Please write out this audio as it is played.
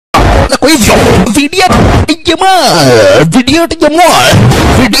Kwa hivyo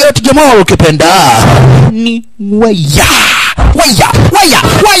vidyut jamwal ukipenda ni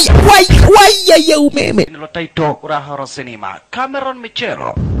waya ya umeme. Nilotaito Horo Cinema. Cameron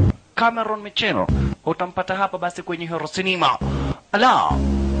Michero utampata hapa basi kwenye Horo Cinema. Ala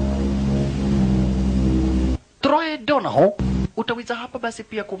Troy Donahoe utaweza hapa basi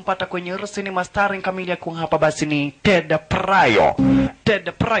pia kumpata kwenye Horo Cinema, starring kamili kwa hapa basi ni Ted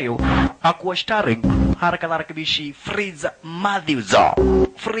Pryor hakuwa starring haraka rakibishi Freeze Matthews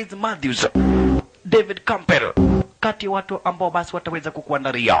David Campbell kati ya watu ambao basi wataweza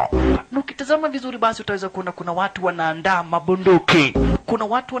kukuandalia. Na ukitazama vizuri basi utaweza kuona kuna watu wanaandaa mabunduki. Kuna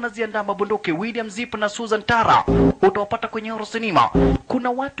watu wanaziandaa mabunduki. William Zip na Susan Tara utawapata kwenye Horo Cinema. Kuna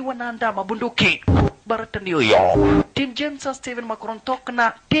watu wanaandaa mabunduki. Barata ndio hiyo. Tim James, Steven McCrontock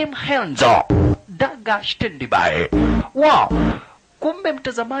na Tim Helzo Daga Standby. Wow. Kumbe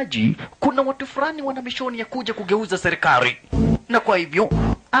mtazamaji, kuna watu fulani wana mishoni ya kuja kugeuza serikali. Na kwa hivyo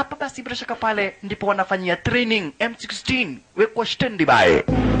hapa basi bila shaka pale ndipo wanafanyia training M16 wekwa standby.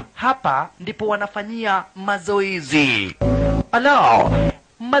 Hapa ndipo wanafanyia mazoezi.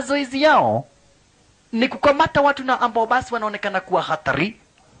 Mazoezi yao ni kukamata watu na ambao basi wanaonekana kuwa hatari.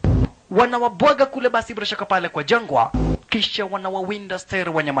 Wanawabwaga kule basi bila shaka pale kwa jangwa. Kisha wanawawinda stare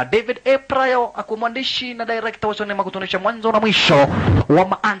wanyama. David A. Pryor akuwa mwandishi na director wa sinema kutonesha mwanzo na mwisho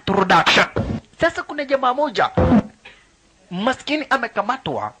wa introduction. Sasa kuna jamaa moja maskini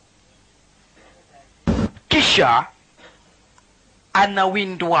amekamatwa, kisha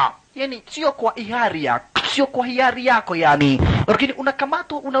anawindwa. Yani sio kwa hiari yako yani. Lakini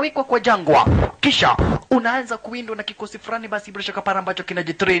unakamatwa, unawekwa kwa jangwa, kisha unaanza kuwindwa na kikosi fulani basi bila shaka para ambacho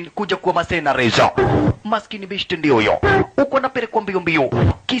kinajitrain kuja kuwa masena reza. Maskini bishti ndio huyo. Uko napelekwa mbio.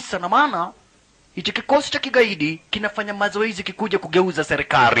 Kisa na maana hichi kikosi cha kigaidi kinafanya mazoezi kikuja kugeuza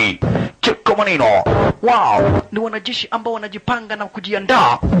serikali. Cheko maneno. Wow, ni wanajeshi ambao wanajipanga na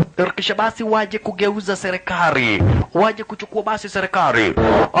kujiandaa kisha basi waje kugeuza serikali, waje kuchukua basi serikali.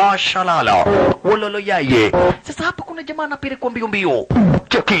 Shalala wololo yaye. Sasa hapa kuna jamaa anapelekwa mbio.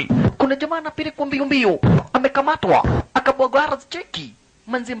 Cheki, kuna jamaa anapelekwa mbio. Amekamatwa, akabwagara cheki.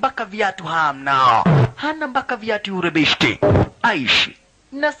 Manzi mpaka viatu hana mpaka viatu urebeshti. Aishi.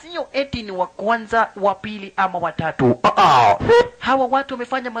 Na sio eti ni wa kwanza, wa pili ama watatu. Hawa watu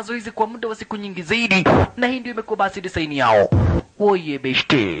wamefanya mazoezi kwa muda wa siku nyingi zaidi, na hii ndio imekuwa basi design yao. Oye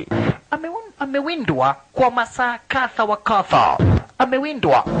beshte. Amewindwa kwa masaa kadha wa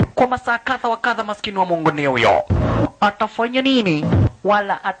kadha. Maskini wa Mungu ni huyo. Atafanya nini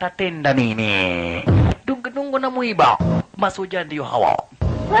wala atatenda nini? Dungu na muiba. Masoja ndio hawa.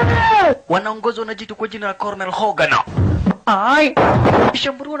 Wanaongozwa na jitu kwa jina la Colonel Hogan.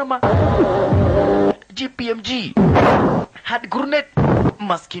 Shambuliwa na GPMG had grenade.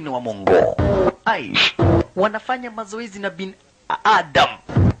 Maskini wa Mungu. Wanafanya mazoezi na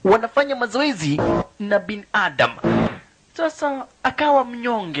bin Adam. Sasa akawa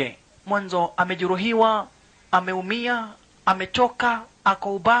mnyonge. Mwanzo amejeruhiwa, ameumia, amechoka,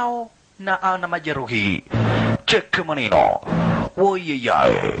 ako ubao na ana majeruhi. Check maneno.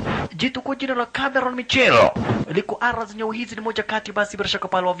 Woyeyae. Jitu kwa jina la Cameron Michero liko araz nyau hizi ni moja kati basi bila shaka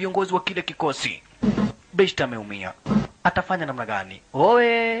pale wa viongozi wa kile kikosi. Beshta ameumia. Atafanya namna gani?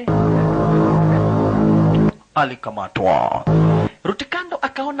 Alikamatwa. Rutikando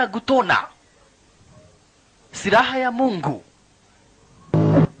akaona gutona. Silaha ya Mungu.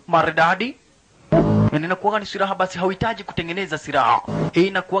 Maridadi. Inakuwaga ni silaha basi hauhitaji kutengeneza silaha. Hii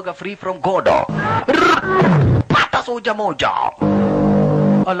inakuwaga free from God. Pata soja moja.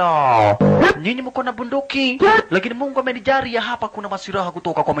 Nyinyi mko na bunduki, lakini Mungu amenijalia hapa kuna masiraha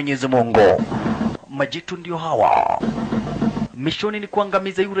kutoka kwa Mwenyezi Mungu. Majitu ndio hawa. Mishoni ni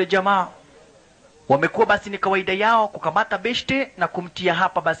kuangamiza yule jamaa. Wamekuwa basi ni kawaida yao kukamata beshte na kumtia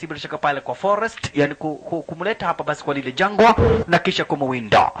hapa basi bila shaka pale kwa forest, yani kumuleta hapa basi kwa lile jangwa na kisha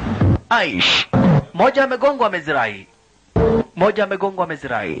kumuwinda. Moja amegongwa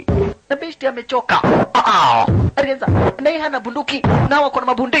amezirai. Na beshte amechoka. Alianza naye hana bunduki na wako na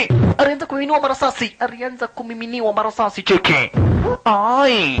mabundi. Alianza kumiminiwa marasasi. Cheki.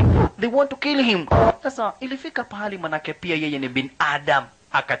 They want to kill him. Sasa ilifika pahali manake pia yeye ni bin Adam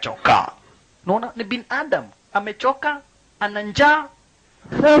akachoka. Naona ni bin Adam amechoka, ana njaa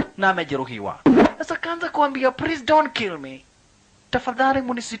na amejeruhiwa. Sasa kaanza kuambia please don't kill me. Tafadhali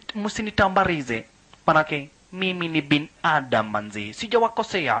msinitambarize. Manake mimi ni bin Adam manzi.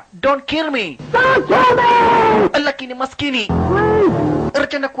 Sijawakosea. Don't kill me. Lakini maskini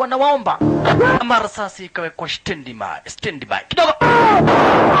rachana kuwa na waomba. Marasasi ikawekwa standby. Kidogo.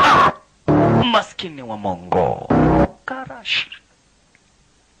 Maskini wa Mungu. Karash.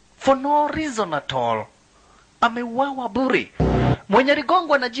 for no reason at all. Ameuawa bure. Mwenye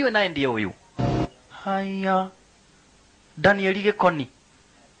ligongwa na jiwe naye ndiye huyu. Haya. Daniel Gekoni.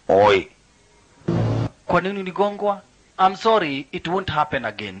 Oi. Kwa nini ligongwa? I'm sorry, it won't happen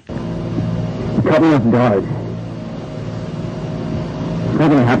again. Caught me off guard. It's not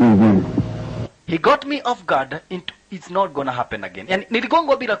gonna happen again. He got me off guard. It's not gonna happen again. Yani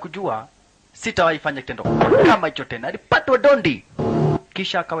niligongwa bila kujua, sitawahi fanya kitendo kama hicho tena. Alipatwa dondi.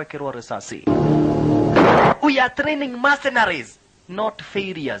 Kisha akawekewa risasi. We are training mercenaries, not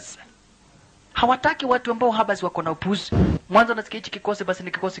failures. Hawataki watu ambao habasi wako na upuzi. Mwanzo nasikia hichi kikosi basi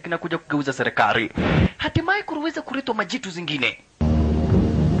ni kikosi kinakuja kugeuza serikali. Hatimaye kuruweza kuletwa majitu zingine.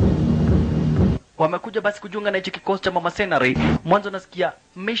 Wamekuja basi kujiunga na hichi kikosi cha mercenary. Mwanzo nasikia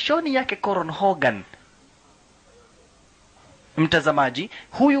mishoni yake Coron Hogan. Mtazamaji,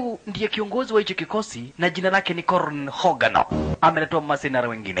 huyu ndiye kiongozi wa hichi kikosi na jina lake ni Coron Hogan. Ameletwa mercenary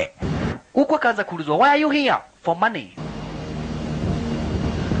wengine. Huko akaanza kuulizwa, why are you here? For money.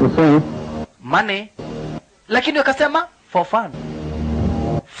 Money. Lakini wakasema for fun.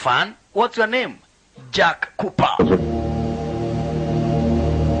 Fun? What's your name? Jack Cooper.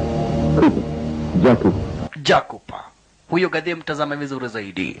 Jack Cooper. Huyo gadhi mtazama vizuri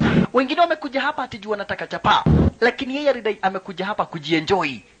zaidi. Wengine wamekuja hapa atijua nataka chapa. Lakini yeye alidai amekuja hapa kujienjoy.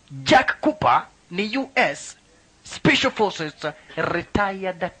 Jack Cooper ni US Special Forces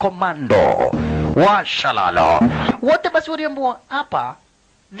retired commando. Washalala. Wote basi waliambiwa hapa,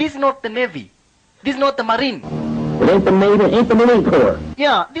 this is not the Navy. This is not the Marine. It ain't the Navy, it ain't the Marine Corps.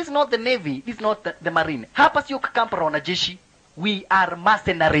 Yeah, this is not the Navy, this is not the Marine. Hapa sio kampa la wanajeshi. We are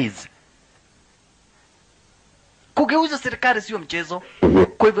mercenaries. Kugeuza serikali sio mchezo.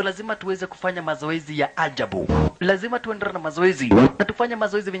 Kwa hivyo lazima tuweze kufanya mazoezi ya ajabu. Lazima tuendelee na mazoezi na tufanye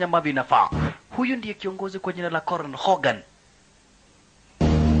mazoezi venye ambavyo inafaa. Huyu ndiye kiongozi kwa jina la Coron Hogan.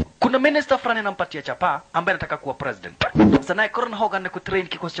 Kuna minister fulani anampatia chapa ambaye anataka kuwa president. Sasa naye Coron Hogan kutrain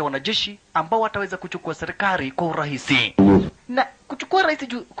kikosi cha wanajeshi ambao wataweza kuchukua serikali kwa urahisi. Na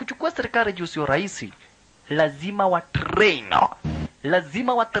kuchukua serikali juu sio rahisi. Lazima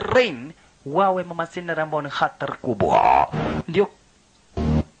watrain wawe mamasenera ambao ni hatari kubwa.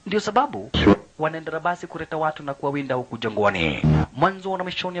 Ndio sababu wanaendelea basi kuleta watu na kuwawinda huku jangwani. Mwanzo wana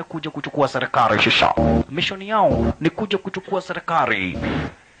mishoni ya kuja kuchukua serikali shisha. Mishoni yao ni kuja kuchukua serikali.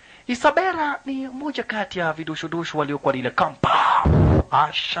 Isabela ni mmoja kati ya vidushudushu waliokuwa ile kampa.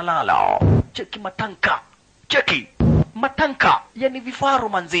 Ashalala. Cheki matanka. Yani vifaru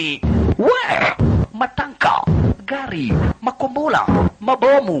manzi. Matanka. Gari. Makombola.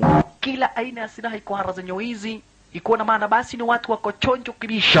 Mabomu. Kila aina ya silaha iko hara zenye hizi. Iko na maana basi ni watu wako chonjo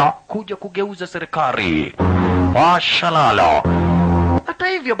kibisha kuja kugeuza serikali. Ashalala. Hata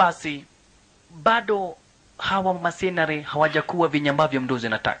hivyo basi bado hawa masenare hawajakuwa vinyambavyo mdozi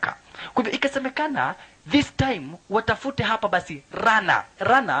nataka. Kwa hivyo ikasemekana this time watafute hapa basi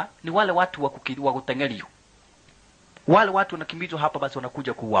rana ni wale watu wa kutengelio. Wale watu wanakimbizwa hapa basi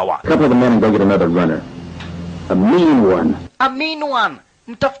wanakuja kuuawa. Couple of the men and go get another runner. A mean one.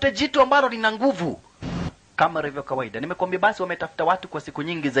 Mtafute jitu ambalo lina nguvu. Kama ilivyo kawaida. Nimekwambia basi wametafuta watu kwa siku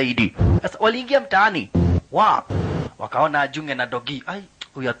nyingi zaidi. Sasa waliingia mtaani. Wakaona ajunge na dogi. Ai,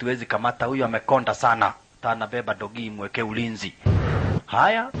 huyu hatuwezi kamata, huyu amekonda sana. Tanabeba dogi mweke ulinzi.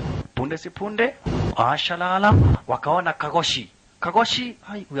 Haya, punde si punde. Ashalala. Wakaona kagoshi.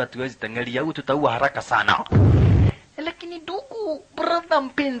 Ai, huyu hatuwezi tengelia, huyu tutaua haraka sana. Lakini ndugu brother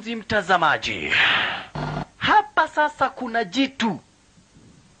mpenzi mtazamaji. Hapa sasa kuna jitu.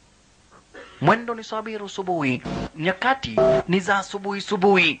 Mwendo ni sabiru subuhi. Nyakati ni za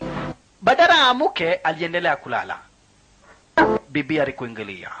subuhi. Badala amuke aliendelea kulala. Bibi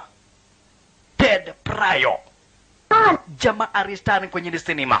alikuingilia. Ted Pryor. Jamaa aristani kwenye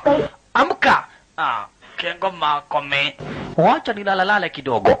sinema. Amka. Kengo makome. Wacha nilalala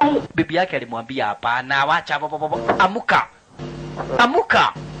kidogo. Bibi yake alimwambia hapana, wacha amuka.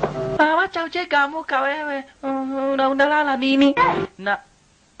 Wacha ujega amuka wewe. Unalala nini? Na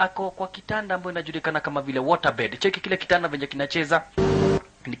ako kwa kitanda ambacho inajulikana kama vile waterbed. Cheki kile kitanda venye kinacheza.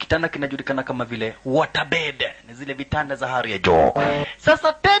 Ni kitanda kinajulikana kama vile waterbed. Ni zile vitanda za hali ya juu.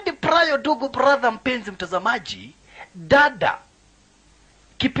 Sasa Ted Pryor, ndugu brother mpenzi mtazamaji, dada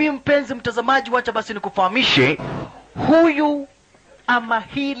kipi mpenzi mtazamaji, wacha basi nikufahamishe huyu ama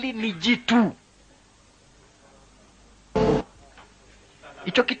hili ni jitu.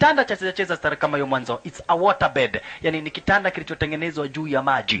 Hicho kitanda cha cheza stara kama yo mwanzo, it's a waterbed. Yani ni kitanda kilichotengenezwa juu ya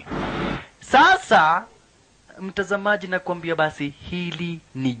maji. Sasa mtazamaji nakwambia basi hili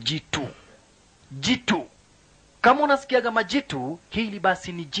ni jitu. Kama unasikia kama jitu, hili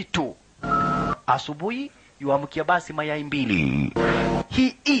basi ni jitu. Asubuhi yuamkia basi mayai 2.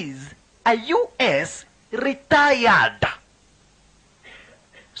 he is a US retired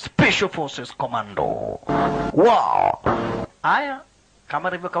Special Forces Commando. Wow. Haya, kama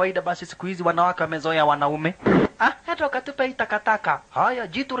ilivyo kawaida basi siku hizi wanawake wamezoea wanaume. Hata wakatupa hii takataka. Haya,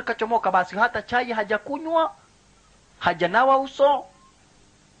 jitu likachomoka basi, hata chai hajakunywa, hajanawa uso,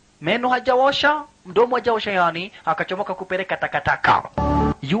 meno hajaosha, mdomo hajaosha, yani akachomoka kupeleka takataka.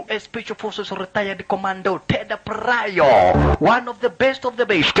 US Special Forces Retired Commando Ted Pryor, one of the best of the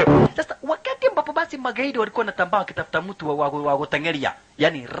best. Sasa wakati ambapo basi magaidi walikuwa wanatambaa wakitafuta mtu wa kutengelia,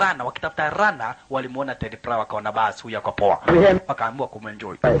 yani rana, wakitafuta rana, walimuona Ted Pryor wakaona basi huyu ako poa, wakaamua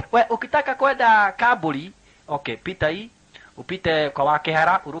kumenjoy. Wewe ukitaka kwenda Kabuli, okay, pita hii, upite kwa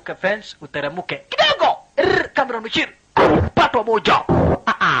Wakehara, uruke fence, uteremuke kidogo, kamera mchiri, patwa moja.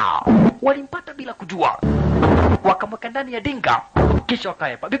 Walimpata bila kujua, wakamweka ndani ya dinga, kisha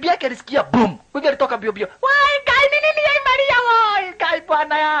wakaepa. Bibi yake alisikia boom, bibi alitoka bio bio, wai kai ni nini ya Maria, wai kai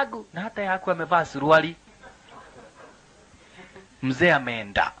bwana yangu, na hata yako amevaa suruali. Mzee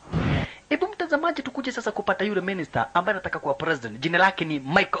ameenda. Hebu mtazamaji, tukuje sasa kupata yule minister ambaye anataka kuwa president. Jina lake ni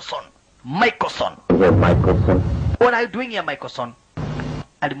Michelson. What are you doing here, Michelson?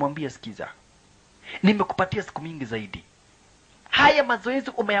 Alimwambia, sikiza, nimekupatia siku mingi zaidi, haya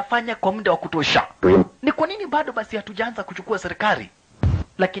mazoezi umeyafanya kwa muda wa kutosha, ni kwa nini bado basi hatujaanza kuchukua serikali?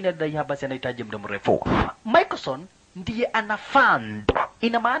 Lakini adai basi anahitaji muda mrefu. Michelson ndiye ana fund,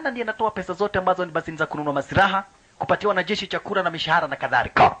 ina maana ndiye anatoa pesa zote ambazo ni basi za kununua masiraha, kupatia wanajeshi chakula na mishahara na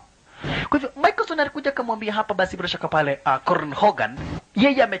kadhalika. Kwa hivyo Michelson alikuja kumwambia hapa basi bila shaka pale Colonel Hogan,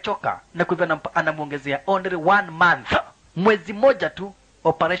 yeye amechoka, na kwa hivyo anamuongezea only 1 month, mwezi mmoja tu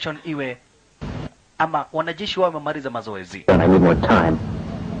operation iwe, ama wanajeshi wao wamemaliza mazoezi. I need more time.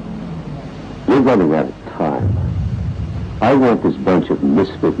 You're running out of time. I want this bunch of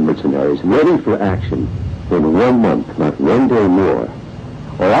misfit mercenaries ready for action in 1 month, not 1 day more.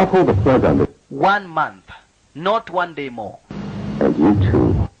 Or I'll pull the plug on it. 1 month, not 1 day more. And you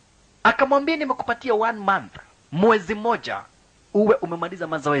too. Akamwambia, nimekupatia 1 month, mwezi mmoja uwe umemaliza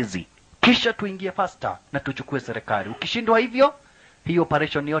mazoezi, kisha tuingie faster na tuchukue serikali. Ukishindwa hivyo, hii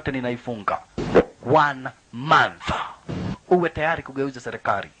operation yote ninaifunga. 1 month uwe tayari kugeuza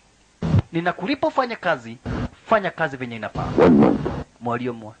serikali. Ninakulipa ufanye kazi, fanya kazi venye inafaa. 1 month.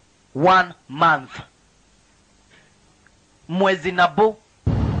 Mwalio 1 month, mwezi nabo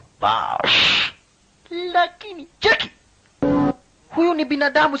bash. Lakini cheki, huyu ni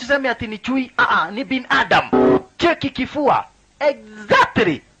binadamu, siseme ati ni chui, ni bin Adam. Cheki kifua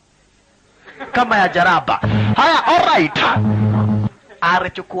exactly kama ya jaraba. Haya, alright,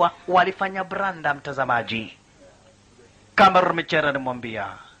 arechukua, walifanya branda, mtazamaji. Kama rumechera nimwambia,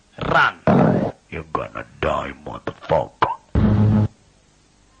 run, you're gonna die motherfucker.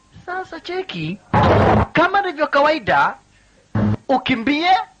 Sasa cheki, kama ndivyo kawaida,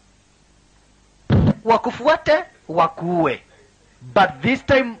 ukimbie, wakufuate, wakuue. But this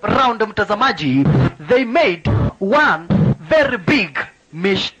time round, mtazamaji, they made one very big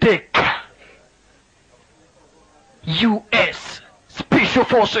mistake. US Special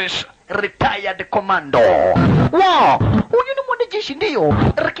Forces Retired Commando. Wow, huyu ni mwanajeshi ndio,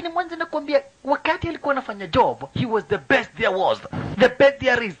 lakini mwanzo nakwambia, wakati alikuwa anafanya job, he was the best there was, the best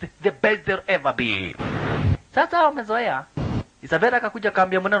there is, the best there ever be. Sasa wamezoea. Isabela akakuja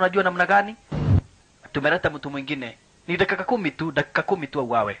kaambia, mwana, unajua namna gani? Tumeleta mtu mwingine. Ni dakika 10 tu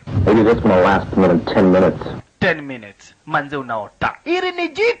uawe. Maybe this one will last more than 10 minutes. 10 minutes. Manze unaota. Hili ni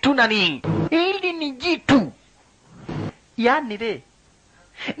jitu nani? Hili ni jitu. Yani re,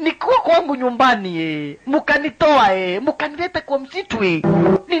 nikuwa kwangu nyumbani mukanitoa mukanileta kwa msitu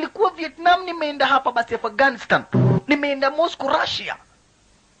nilikuwa Vietnam, nimeenda hapa basi Afghanistan, nimeenda Moscow Russia,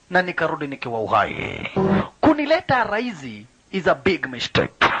 na nikarudi nikiwa uhai. Kunileta raizi is a big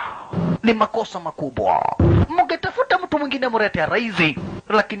mistake, ni makosa makubwa. Mungetafuta mtu mwingine murete raizi,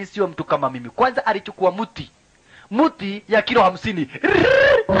 lakini sio mtu kama mimi. Kwanza alichukua muti ya kilo 50.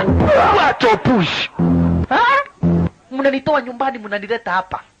 Wato push. Mnanitoa nyumbani, mnanileta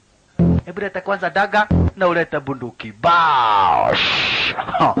hapa. Hebu leta kwanza daga na uleta bunduki. Bash.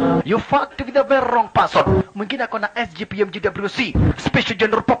 You fucked with a very wrong person. Mwingine akona SGPMGWC, Special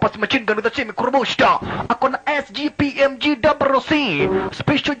General Purpose Machine Gun with a semi-Kurbushta. Akona SGPMGWC,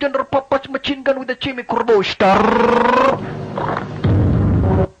 Special General Purpose Machine Gun with a semi-Kurbushta.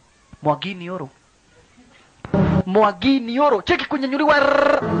 Mwagini oro. Cheki kunyanyuliwa.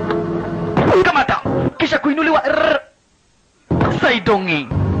 Kamata. Kisha kuinuliwa. Saidongi.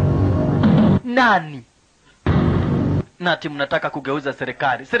 Nani? Nati mnataka kugeuza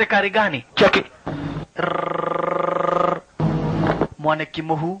serikali. Serikali gani? Cheki. Mwane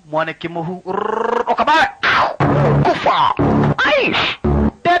kimuhu. Okabaya. Kufa. Aish.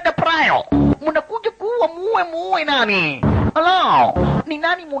 wewe nani? Hello, ni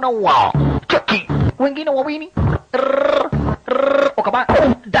nani munaua? Cheki, wengine wawili. Okaba,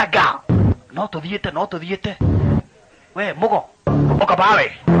 daga. No to diete. We, mugo.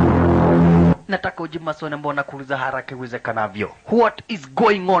 Okabawe. Nataka ujibu maswali mbona kuuliza haraka iwezekanavyo. What is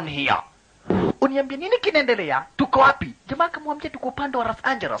going on here? Uniambie nini kinaendelea? Tuko wapi? Jamaa kamwambia tuko upande wa Los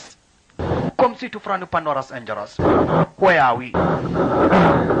Angeles. Kwa msitu fulani upande wa Los Angeles. Where are we?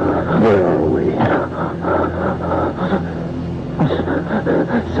 Where are we?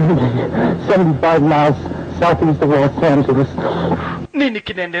 75 miles southeast of Los Angeles. Nini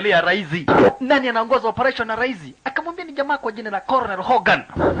kinaendelea Raizi? Nani anaongoza operation na Raizi? Akamwambia ni jamaa kwa jina la Colonel Hogan.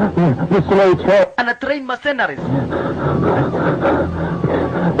 Ana train mercenaries.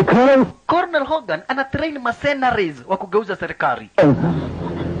 Colonel Hogan ana train mercenaries wa kugeuza serikali.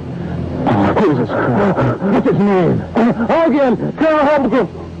 What's his name? Hogan!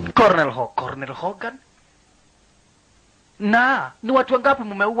 Colonel Hogan? Na, ni watu wangapi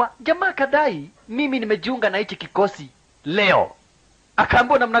mumeua? Jamaa kadai, mimi nimejiunga na hichi kikosi leo.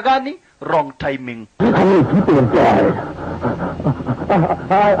 Akaambiwa namna gani? Wrong timing. How many people have died?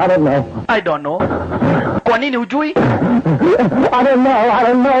 I don't know. I don't know. Kwa nini hujui? I don't know.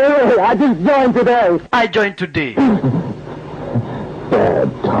 I just joined today. I joined today. Bad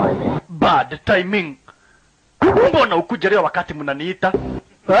timing. Bad timing. Mbona ukuja leo wakati mnaniita?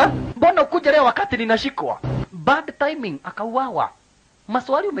 Mbona ukuja leo wakati ninashikwa? Bad timing, akauawa.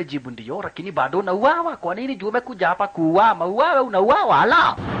 Maswali umejibu ndio, lakini bado unauawa. Kwa nini juu umekuja hapa kuuawa? Mauawe unauawa,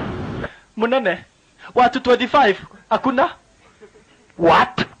 ala. Munene, watu 25, hakuna?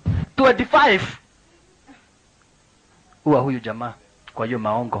 What? 25? Huyu jamaa, kwa hiyo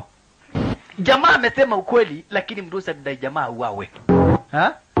maongo. Jamaa amesema ukweli, lakini mruhusa dai jamaa uawe.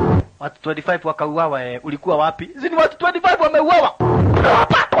 Ha? Watu 25 wakauawa, ulikuwa wapi? Zini watu 25 wameuawa.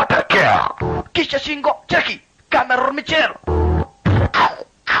 Pato watakea. Kisha shingo, cheki. Cameron Mitchell.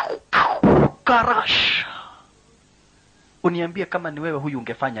 Karash. Uniambie kama ni wewe huyu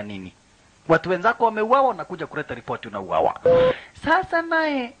ungefanya nini? Watu wenzako wameuawa, unakuja kuleta ripoti unauawa. Sasa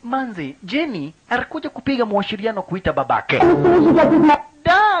naye Manzi, Jenny, alikuja kupiga mwashiriano kuita babake.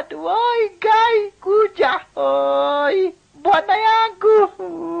 Dad, oi guy, kuja. Oi, bwana yangu.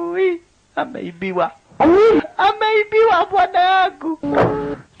 Oi, ameibiwa. Ameibiwa bwana yangu.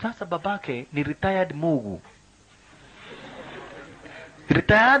 Sasa babake ni retired Mugu.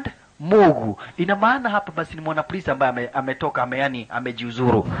 Retired Mugu. Ina maana hapa basi ni mwana polisi ambaye ametoka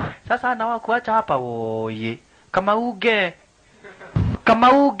amejiuzuru. Sasa anawa kuacha hapa oye. Kama uge.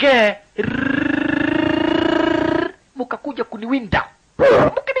 Mukakuja kuniwinda.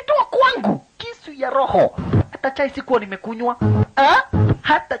 Mkinitoa kwangu. Kisu ya roho. Hata chai sikuwa nimekunywa.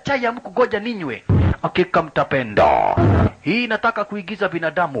 Hata chai ya mkugoja ninywe. Hakika mtapenda. Hii nataka kuigiza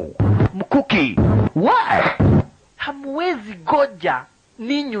binadamu. Mkuki. Why? Hamwezi goja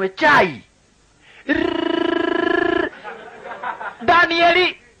ninywe chai.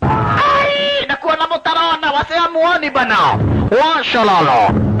 Danieli. Ai, nakuwa na motarona wasea muoni bana.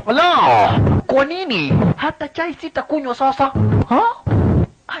 Washalala. Wala. Kwa nini? Hata chai sitakunywa sasa. Ha?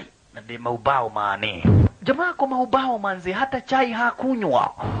 Ai, nade maubao maane. Jamaa kwa maubao manzi hata chai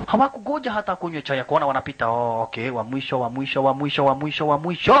hakunywa. Hawakugoja hata kunywa chai, kuona wanapita. Okay, wa mwisho.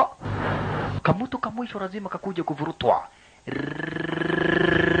 Kamutu kamwisho lazima kakuja kuvurutwa.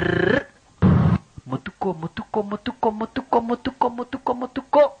 Mutuko.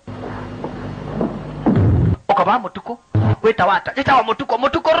 Okaba mutuko. Weta wata. Jeta wa mutuko.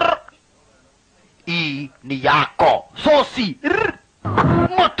 Hii ni yako. Sosi.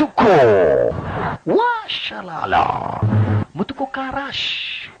 Mutuko. Washalala. Mutuko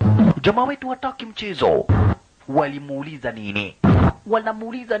Karash. Jamaa wetu wataki mchezo.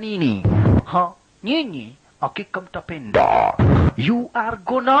 Wanamuuliza nini? Ha? Nyinyi hakika mtapenda. You are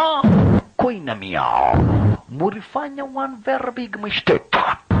gonna koinamia. Murifanya one very big mistake.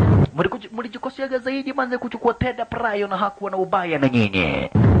 Mulijikosiaga zaidi manze kuchukua Teda Prayo na hakuwa na ubaya na nyinyi.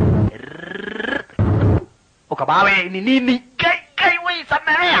 Okabawe ni nini? Kai wewe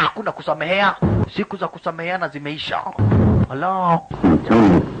samehea. Hakuna kusamehea. Siku za kusameheana zimeisha. Hello.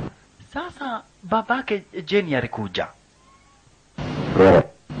 Sasa babake Jenny alikuja.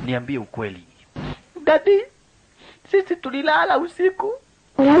 Niambie ukweli. Daddy, sisi tulilala usiku.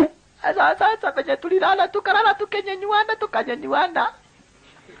 Sasa penye tulilala tukalala tukanyanyuana.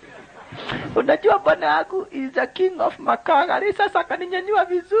 Unajua bwana yangu is a king of makagari. Sasa kaninyanyua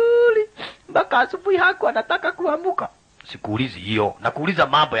vizuri. Mpaka asubuhi haku anataka kuamuka. Sikuulizi hiyo. Nakuuliza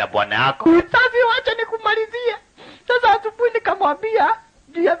mambo ya bwana yako. Sasa wacha nikumalizie. Sasa asubuhi nikamwambia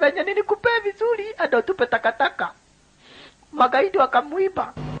juu ya venye nilikupea vizuri ado tupe takataka. Magaidi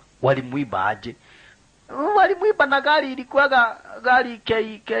wakamuiba. Walimuiba aje? Walimwiba na gari ilikuwa gari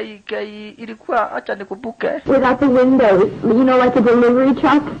K ilikuwa acha nikumbuke. Without the windows, you know, like a delivery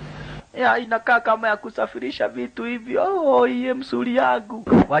truck. Ya inakaa kama ya kusafirisha vitu hivyo. Oh, iye msuri yangu.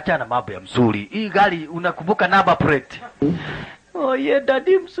 Wacha na mambo ya msuri. Hii gari unakumbuka number plate? Oh, iye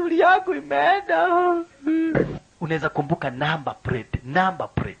dadi msuri yangu imeenda. Unaweza kumbuka number plate, number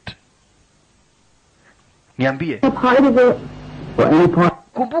plate. Niambie. Part of it. For any part.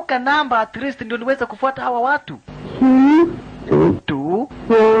 Kumbuka namba at least ndio niweza kufuata hawa watu. 2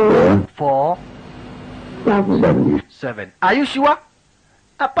 4 7. Are you sure?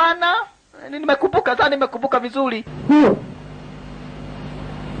 Hapana. Nimekumbuka sana, nimekumbuka vizuri. No.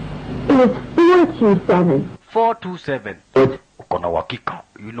 It was 427. 427. Uko na uhakika?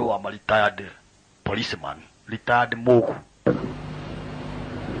 You know I'm a retired policeman. Retired mogu.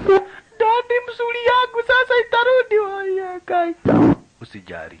 Dadi msuri yangu sasa itarudi waya kai.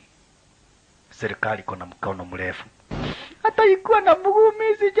 Usijari. Serikali iko na mkono mrefu. Hata ikuwa na mguu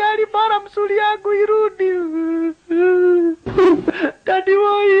mimi sijari, bara msuri yangu irudi. Dadi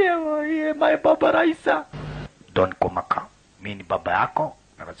waya my baba Raisa. Don't komaka. Mimi ni baba yako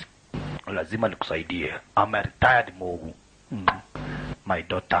na lazima nikusaidie. I'm a retired mogu. My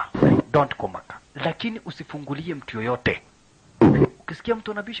daughter. Don't komaka. Lakini usifungulie mtu yoyote. Ukisikia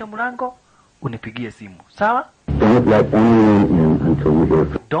mtu anabisha mlango, unipigie simu. Sawa? Don't let anyone in until you hear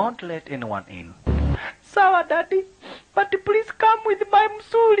from. Don't let anyone in. Sawa, Daddy. But please come with my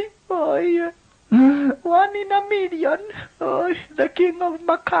msuri. Oh, yeah. 1 in a million. Oh, the king of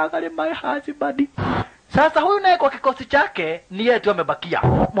Makagale, my husband. Sasa huyu naye kwa kikosi chake ni yeye tu amebakia.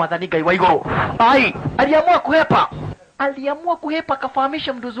 Mwadhani Gai wa Igoro. Ai, aliamua kuhepa. Aliamua kuhepa,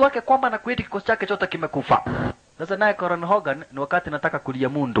 akafahamisha mduzi wake kwamba na kueti kikosi chake chote kimekufa. Sasa naye Coron Hogan ni wakati nataka kulia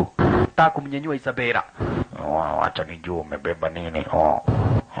mundu. Nataka kumnyenyua Isabela. Acha nijue umebeba nini.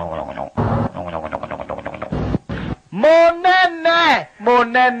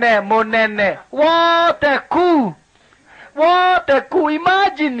 Monene. Wote ku.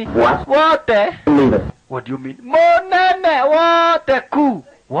 Imagine. Wote. What do you mean? Monene.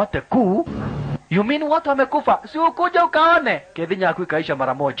 Wote ku. You mean watu wamekufa? Si ukuja ukaone. Kedhinya ikaisha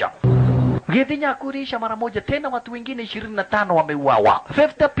mara moja. Gedhinya kurisha mara moja, tena watu wengine 25 wameuawa.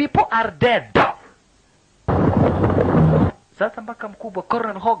 50 people are dead. Sasa mpaka mkubwa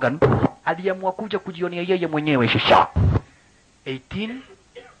Coron Hogan aliamua kuja kujionea yeye mwenyewe shisha. 18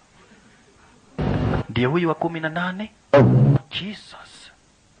 ndiye huyu wa 18. Jesus.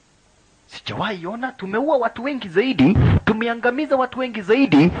 Sijawahi ona, tumeua watu wengi zaidi, tumeangamiza watu wengi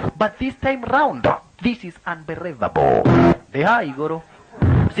zaidi, but this time round this is unbelievable. The high Igoro.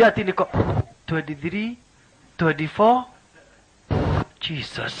 Si ati niko 23, 24.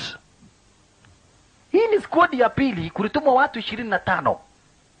 Jesus. Hii ni squad ya pili, kulitumwa watu 25.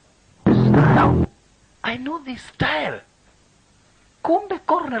 I know this style. Kumbe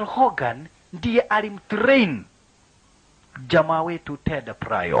Colonel Hogan ndiye alimtrain jamaa wetu Ted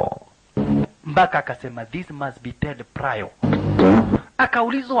Pryor. Mpaka akasema this must be Ted Pryor.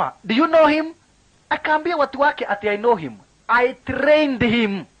 Akaulizwa, do you know him? Akaambia watu wake ati I know him. I trained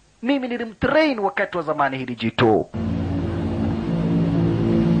him. Mimi nilimtrain wakati wa zamani hili jitu.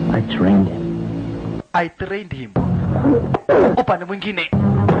 I trained him. Upande mwingine.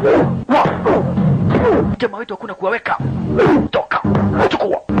 Jamaa wetu hakuna kuwaweka. Toka.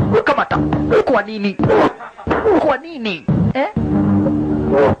 Chukua. Kamata. Kwa nini? Kwa nini?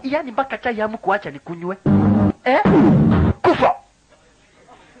 Yaani mpaka chai hamu kuacha nikunywe. Kufa.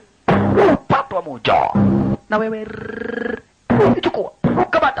 Patwa moja. Na wewe chukua.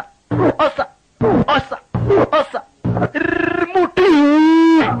 Kamata. Osa. Muti.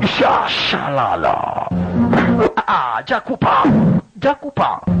 Shalala.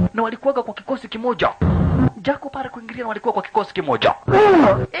 Jakupa. Na walikuwaga kwa kikosi kimoja. Jakupa alikuingilia na walikuwa kwa kikosi kimoja.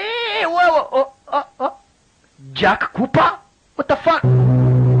 Wewe. Jack Cooper? What the fuck?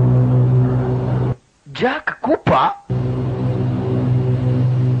 Jack Cooper?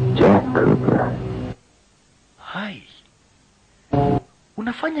 Hai.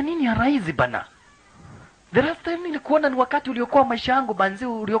 Unafanya nini ya raizi bana? The last time nilikuona ni wakati uliokuwa maisha yangu banzi,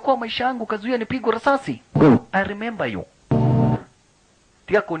 uliokuwa maisha yangu kazuia nipigwe risasi. I remember you.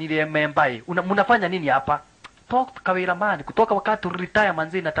 Tia konile membai. Unafanya nini hapa? Talk kawira man, kutoka wakati retire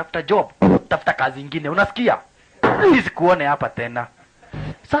manzi na tafuta job. Tafuta kazi nyingine. Unasikia? Nisikuone hapa tena.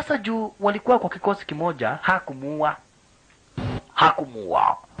 Sasa juu walikuwa kwa kikosi kimoja, hakumua.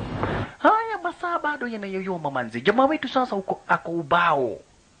 Haya masaa bado yanayoyoma manzi. Jamaa wetu sasa ako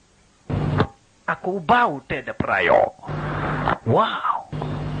ubao Ted Pryor. Wow.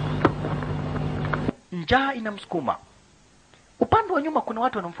 Njaa inamsukuma. Upande wa nyuma kuna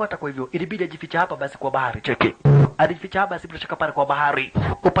watu wanamfuata, kwa hivyo ilibidi ajificha hapa basi kwa bahari. Cheki. Alijificha hapa basi bila shaka pale kwa bahari.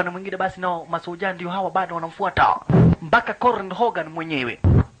 Upande mwingine basi nao masoja ndio hawa bado wanamfuata. Mpaka Colonel Hogan mwenyewe.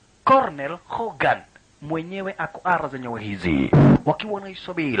 Colonel Hogan mwenyewe ako ara zenyewe hizi. Wakiwa na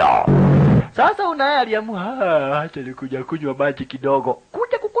isabila. Sasa unaye aliamua, acha nikuja kunywa maji kidogo.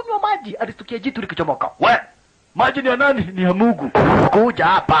 Kuja kukunywa maji, alistukia jitu likichomoka. We! Maji ni ya nani? Ni ya Mungu. Kuja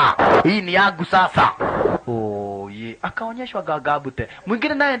hapa. Hii ni yangu sasa. Oh ye, akaonyeshwa gagabute.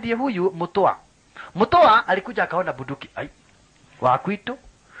 Mwingine naye ndiye huyu Mutoa. Mutoa alikuja akaona bunduki. Ai. Wakwito.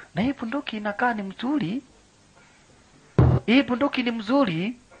 Na hii bunduki inakaa ni mzuri. Hii bunduki ni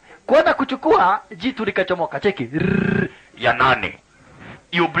mzuri. Kwenda kuchukua jitu likachomoka. Cheki. Ya nani?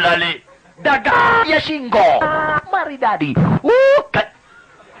 Yublale. Daga ya shingo. Maridadi.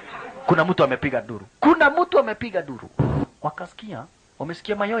 Kuna mtu amepiga duru. Kuna mtu amepiga duru. Wakasikia,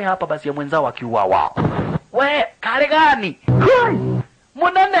 wamesikia mayoya hapa basi ya mwenzao akiuawa. We, kale gani?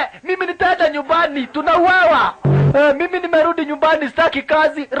 Munene, mimi nitaenda nyumbani, tunauawa. Mimi nimerudi nyumbani, sitaki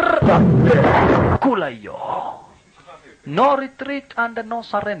kazi. Kula hiyo. No retreat and no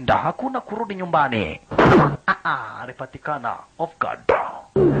surrender. Hakuna kurudi nyumbani. Alipatikana off guard.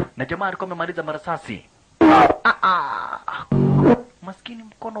 Na jamaa alikuwa amemaliza marasasi. Maskini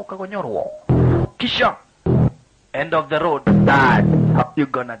mkono ukagonyorwa. Kisha end of the road. Dad, you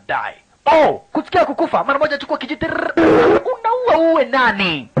gonna die. Oh, kusikia kukufa. Mara moja chukua kijiti. Unaua uwe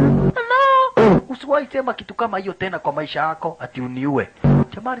nani? No. Usiwahi sema kitu kama hiyo tena kwa maisha yako ati uniue.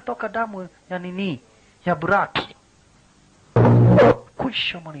 Jamaa alitoka damu ya nini? Ya braki.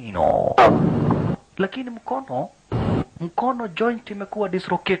 Kwisha manino. Lakini mkono joint imekuwa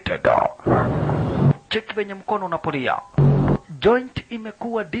dislocated. Check venye mkono unapolia. Joint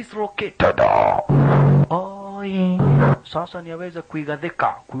imekuwa dislocated. Oi, sasa niweze kuigadhika,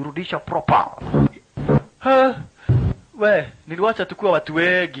 kuirudisha proper. We, niliwacha tukua watu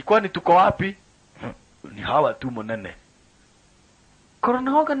wengi, kwani tuko wapi? Ni hawa tu Munene.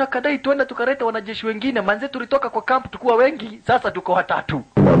 Colonel Hogan na kadai tuenda tukareta wanajeshi wengine. Manze tulitoka kwa camp tukuwa wengi, sasa tuko watatu.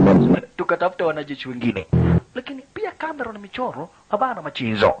 Tukatafuta wanajeshi wengine. Lakini pia kamera na michoro, habana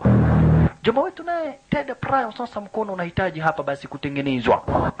machizo. Jamaa wetu naye Ted Pryor sasa mkono unahitaji hapa basi kutengenezwa.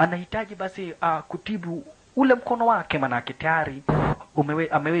 Anahitaji basi kutibu ule mkono wake, manake tayari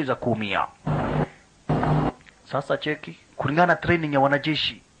ameweza kuumia. Sasa cheki, kulingana training ya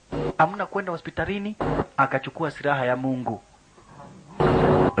wanajeshi, amna kwenda hospitalini, akachukua silaha ya Mungu.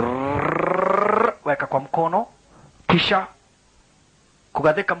 Weka kwa mkono, kisha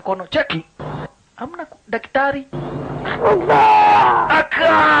kugadhika mkono. Cheki, amna daktari.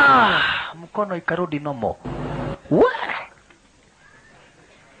 Mkono ikarudi nomo.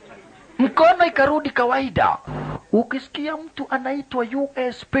 Mkono ikarudi kawaida. Ukisikia mtu anaitwa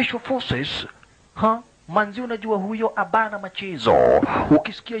US Special Forces, manzi unajua huyo abana machezo.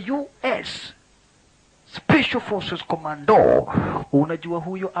 Ukisikia US Special Forces Commando, unajua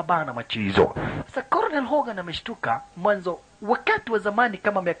huyo abana machezo. Sasa Colonel Hogan ameshtuka. Mwanzo wakati wa zamani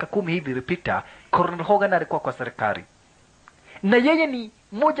kama miaka 10 hivi ilipita, Colonel Hogan alikuwa kwa serikali. Na yeye ni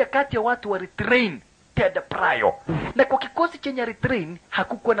moja kati ya watu wa retrain Ted Pryor. Na kwa kikosi chenye retrain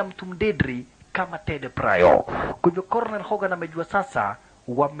hakukuwa na mtu mdedri kama Ted Pryor. Kwa hivyo Colonel Hogan amejua sasa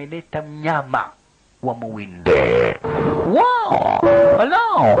wameleta mnyama wa muwinde. Wow!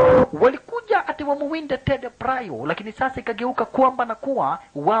 Hello! Walikuja ati wa muwinde Ted Pryor, lakini sasa ikageuka kwamba na kuwa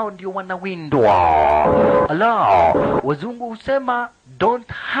wao ndio wanawindwa. Hello! Wazungu husema don't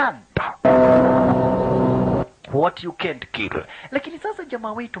hunt what you can't kill. Lakini sasa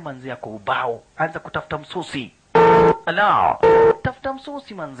jamaa wetu manzi yako ubao anza kutafuta msosi. Ala, tafuta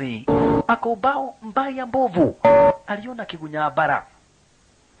msosi manzi. Ako ubao mbaya mbovu. Aliona kigunya bara.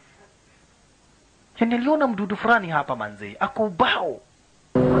 Niliona mdudu fulani hapa manzi. Ako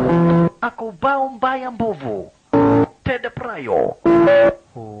ubao mbaya mbovu. Ted Pryor.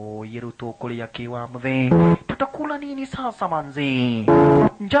 Oh, yeruto kulia kiwa mzee. Tutakula nini sasa manzi?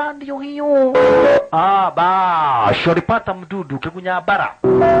 Njaa ndio hiyo. Shoripata mdudu kigunya bara.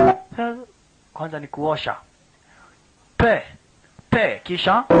 Kwanza ni kuosha.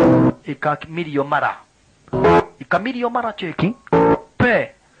 Kisha ikamilio mara cheki.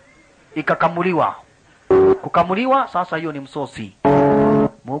 Ikakamuliwa. Kukamuliwa sasa hiyo ni msosi.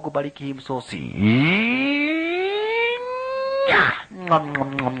 Mungu bariki hii msosi.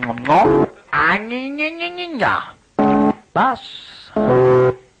 Bas.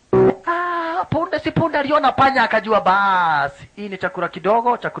 Punde si punde aliona panya akajua basi. Hii ni chakula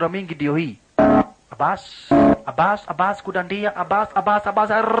kidogo, chakula mingi ndio hii. Abbas kudandia, Abbas.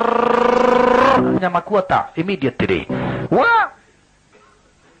 Nyama kuota immediately.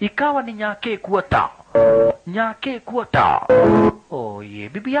 ikawa ni nyake kuota. Nyake kuota. Oye,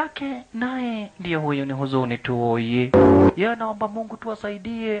 bibi yake naye ndiye huyo, ni huzuni tu. Oye, yeye anaomba Mungu tu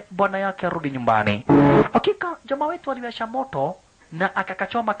asaidie bwana yake arudi nyumbani. Hakika jamaa wetu aliwasha moto na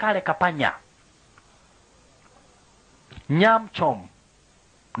akakachoma kale kapanya. Nyamchom.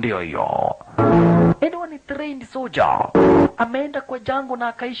 Ndio hiyo. Edwa ni trained soldier. Ameenda kwa jango na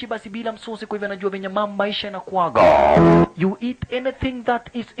akaishi basi bila msosi, kwa hivyo anajua venye maisha yanakuaga. You eat anything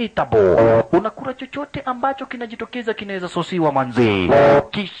that is eatable. Unakula chochote ambacho kinajitokeza kinaweza sosiwa manzi.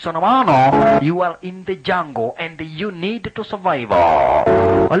 Kisha na maana you are in the jungle and you need to survive.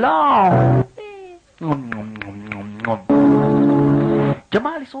 Wala.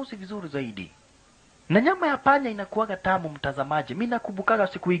 Jamaa alisosi vizuri zaidi. Na nyama ya panya inakuwaga tamu mtazamaji. Mimi nakumbukaga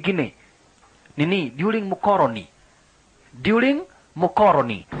siku ingine. During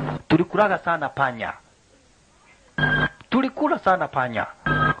Mukoroni. Tulikulaga sana panya. Tulikula sana panya.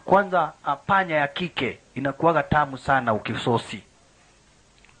 Kwanza panya ya kike inakuwaga tamu sana ukisosi.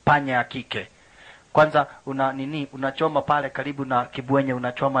 Panya ya kike. Kwanza unachoma pale karibu na kibwenye,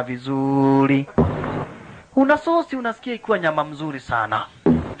 unachoma vizuri. Unasosi unasikia ikiwa nyama mzuri sana.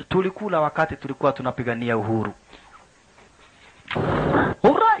 Tulikula wakati tulikuwa tunapigania uhuru.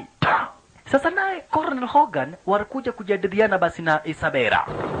 Alright. Sasa naye Colonel Hogan walikuja kujadiliana basi na Isabela.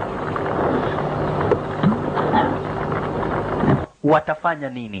 Watafanya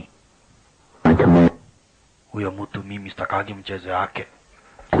nini? Huyo mtu mimi sitakagi mchezo yake.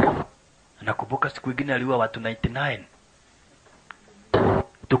 Nakumbuka siku nyingine aliua watu 99.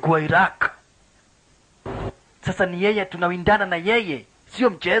 Tukua Iraq. Sasa ni yeye, tunawindana na yeye. Sio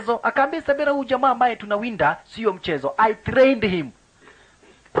mchezo. Akaambia Isabela, huyu jamaa ambaye tunawinda sio mchezo. I trained him.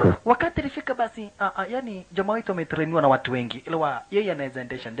 Wakati ilifika basi, yani jamaa wetu ametrainiwa na watu wengi. Ila yeye anaweza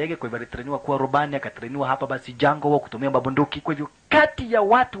endesha ndege, kwa hivyo alitrainiwa kuwa rubani, akatrainiwa hapa basi jango kutumia mabunduki. Kwa hivyo kati ya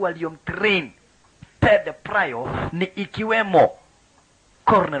watu waliomtrain Ted Pryor ni ikiwemo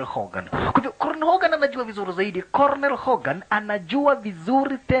Colonel Hogan. Kwa hivyo Colonel Hogan anajua vizuri zaidi. Colonel Hogan anajua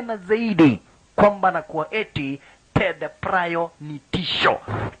vizuri tena zaidi kwamba na kuwa eti Ted Pryor ni tisho.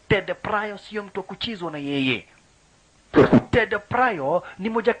 Ted Pryor sio mtu wa kuchizwa na yeye. Ted Pryor ni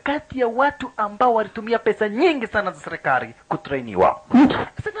moja kati ya watu ambao walitumia pesa nyingi sana za serikali kutrainiwa.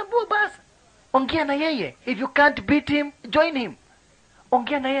 Sasa mbona basi ongea na yeye. If you can't beat him, join him.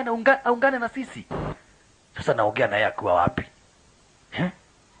 Ongea na yeye na ungane na sisi. Sasa naongea na yeye akiwa wapi?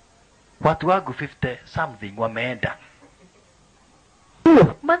 Watu wangu 50 something wameenda.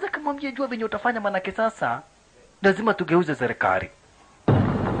 Manza kama mjejua venye utafanya, manake sasa lazima tugeuze serikali.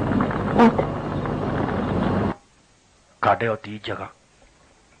 Kadeo tijaga.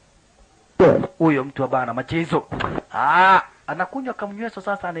 Huyo mtu abana machezo. Anakunywa kamnyweso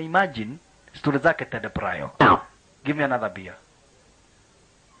sasa, ana imagine story zake Ted Pryor. Give me another beer.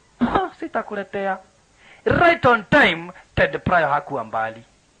 Sitakuletea. Right on time, Ted Pryor hakuwa mbali.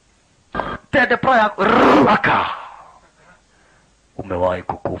 Ted Pryor aka. Umewahi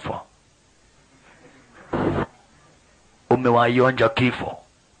kukufa. Umewahi onja kifo.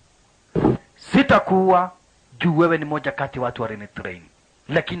 Sitakuwa juu wewe ni moja kati watu wa train.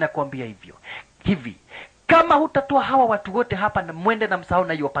 Lakini nakwambia hivi, kama hutatoa hawa watu wote hapa na mwende na msahau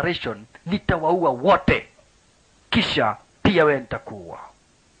na hii operation, nitawaua wote. Kisha pia wewe nitakuwa.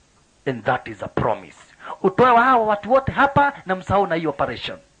 And that is a promise. Utoe hawa watu wote hapa na msahau na hii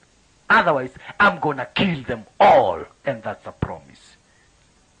operation. Otherwise, I'm gonna kill them all. And that's a promise.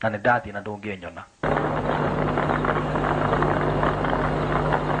 Na ni dadi na donge nyona.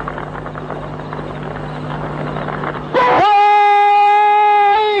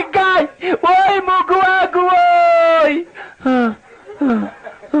 Woi Mungu wangu woi.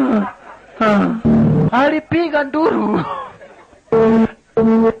 Alipiga nduru.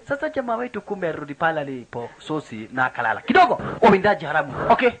 Sasa jamaa wetu kumbe arudi pale alipo sosi na akalala. Kidogo, wawindaji haramu.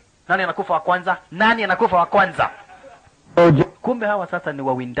 Okay, nani anakufa wa kwanza? Nani anakufa wa kwanza? Kumbe hawa sasa ni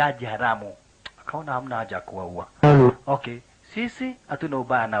wawindaji haramu. Akaona hamna haja kuwaua. Okay, sisi hatuna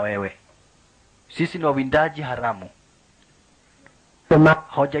ubaya na wewe. Sisi ni wawindaji haramu.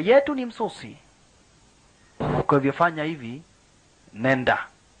 Hoja yetu ni msosi. Kwa hivyo fanya hivi, nenda.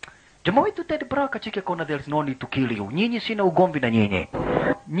 Jamaa wetu Ted Pryor kachike kona there's no need to kill you. Nyinyi sina ugomvi na nyinyi.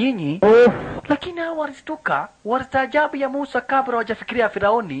 Nyinyi, lakini hao walistuka, walistaajabu ya Musa kabla hawajafikiria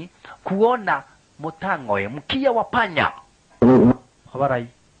Firauni kuona motangoe, mkia wa panya. Hawarai.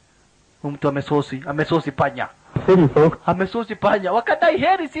 Mtu amesosi panya. Amesosi panya. Wakadai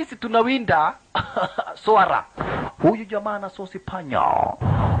heri sisi tunawinda swara. Huyu jamaa anasosi panya.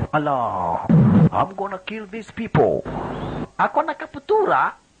 Allah, I'm gonna kill these people. Akona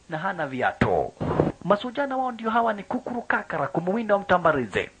kaputura na hana viato. masujana wao ndio hawa ni kukuru kakara kumuwinda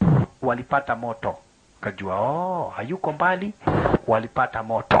mtambarize. Walipata moto. Kajua hayuko mbali, walipata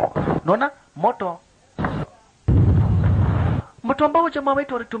moto. Unaona moto ambao jamaa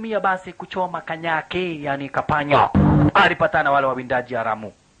wetu walitumia basi kuchoma kanyake, yani kapanya. Alipatana wale wawindaji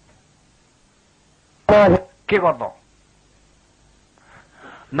haramu. Kigodho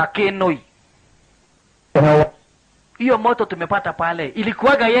na Kenoi. Hiyo moto tumepata pale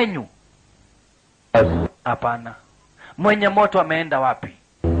ilikuwaga yenyu? Hapana. Mwenye moto ameenda wapi?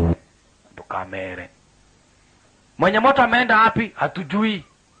 Tukamere. Mwenye moto ameenda wapi? Hatujui.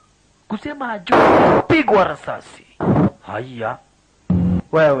 Kusema hajui, pigwa risasi. Haya.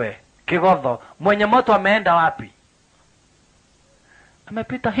 Wewe, Kigodho, mwenye moto ameenda wapi?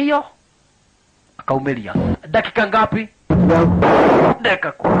 Amepita hiyo. Akaumelia. Dakika ngapi?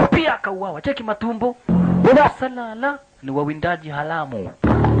 Dakika pia akauawa. Cheki matumbo. Salala, ni wawindaji halamu.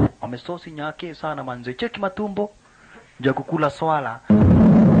 Wamesosi nyake sana manze. Cheki matumbo. Ja kukula swala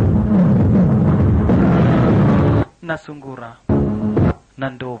na sungura na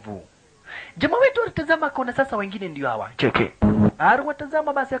ndovu. Jamaa wetu walitazama akaona sasa wengine ndio hawa. Cheki.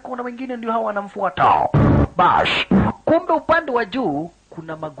 Watazama basi akaona wengine ndio hawa wanamfuata. Bash. Kumbe upande wa juu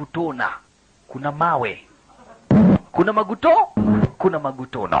kuna magutona. Kuna mawe. Kuna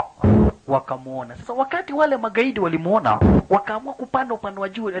magutona. Wakamuona. Sasa wakati wale magaidi walimuona, wakaamua kupanda upande wa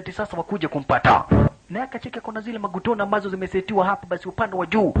juu eti sasa wakuje kumpata. Na akacheka kuna zile magutona ambazo zimesetiwa hapa basi upande wa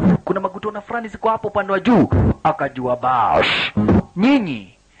juu. Kuna magutona fulani ziko hapo upande wa juu. Akajua bash.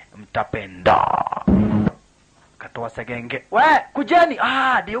 Nyinyi mtapenda. Katoa segenge. We, kujeni.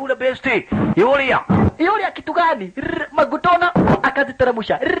 Ndio ule besti. Yulia kitu gani? Magutona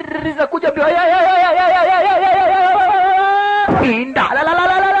akaziteramusha. Zinakuja mbio. Inda.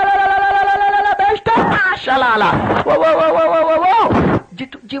 La besta. Shalala.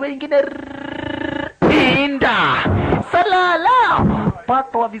 Jiwe ingine. Inda. Salala.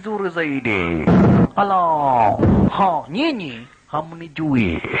 Patwa vizuri zaidi. Nyinyi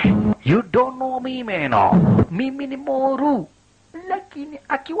hamnijui. You don't know me meno. Mimi ni moru. Lakini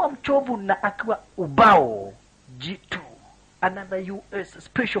akiwa mchovu na akiwa ubao G2. Another US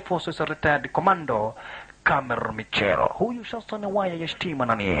Special Forces retired commando Kamer Michero. Huyu sasa ni waya ya stima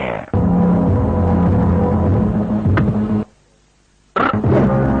nani?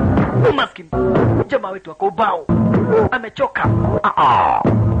 Maskini. Jamaa wetu wako ubao. Amechoka.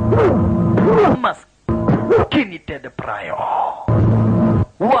 Maskini Ted Prayo.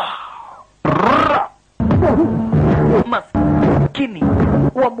 Maskini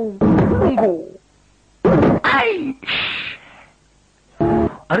wa Mungu.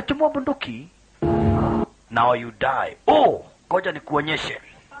 Alichomoa bunduki. Now you die. Ngoja nikuonyeshe.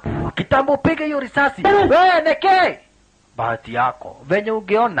 Kitambo piga hiyo risasi. Wewe neke. Bahati yako. Venye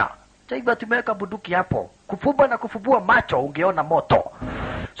ungeona. Chaiba tumeweka bunduki hapo. Kufumba na kufubua macho ungeona moto.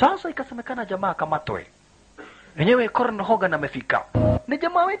 Sasa ikasemekana jamaa kamatwe. Enyewe Colonel Hogan amefika. Ni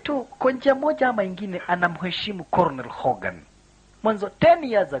jamaa wetu kwa njia moja ama ingine anamheshimu Colonel Hogan. Mwanzo 10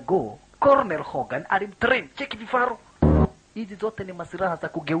 years ago Colonel Hogan alimtrain. Cheki vifaru. Hizi zote ni masiraha za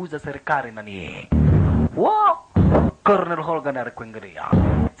kugeuza serikali nani. Colonel Hogan alikuingilia.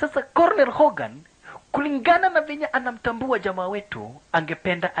 Sasa Colonel Hogan kulingana na venye anamtambua jamaa wetu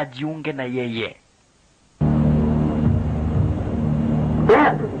angependa ajiunge na yeye.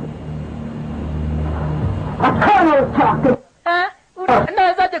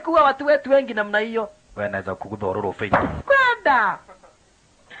 Unawezaje kuwa watu wetu wengi namna hiyo? Wewe naweza kukudhururu fake. Kwenda.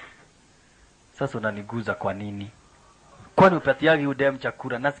 Sasa unaniguza kwa nini? Kwani upatiagi udem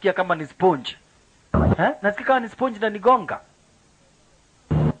chakula? Nasikia kama ni sponge. Nasikia kama ni sponge na nigonga.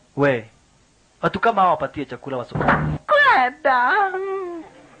 We. Watu kama hawa wapatie chakula waso. Kwenda.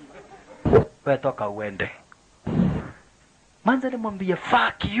 We toka uende. Manza nimwambie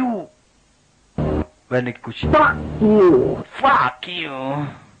fuck you. We nikikushi. Fuck you.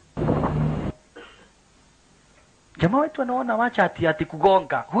 Jamaa wetu anaona wacha ati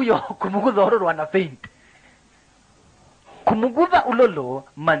kugonga. Huyo kumuguza ororo ana faint. Kumuguza ulolo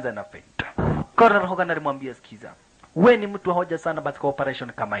manza na faint. Colonel Hogan alimwambia sikiza. We ni mtu wa hoja sana basi kwa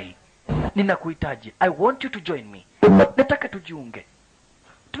operation kama hii. Ninakuhitaji. I want you to join me. Nataka tujiunge.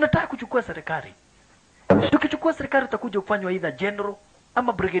 Tunataka kuchukua serikali. Tukichukua serikali tutakuja kufanywa either general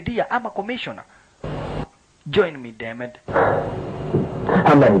ama brigadier ama commissioner. Join me, damn it.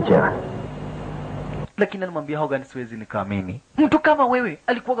 I'm ready, John. Lakini alimwambia Hogan siwezi nikaamini. Mtu kama wewe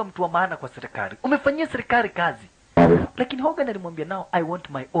alikuwa mtu wa maana kwa serikali. Umefanyia serikali kazi. Lakini Hogan alimwambia now I want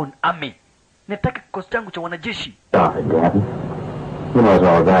my own army. Nataka kikosi changu cha wanajeshi. Stop it, Daddy. You know as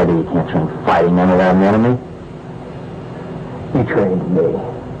well as I do you can't train fighting under that enemy. You trained me.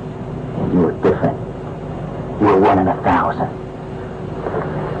 And you were different. We're 1 in 1,000.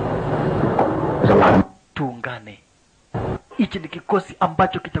 There's a lot of... Tuungane. Hichi ni kikosi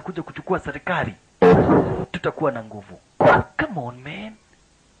ambacho kitakuja kuchukua serikali. Tutakuwa na nguvu. Come on man.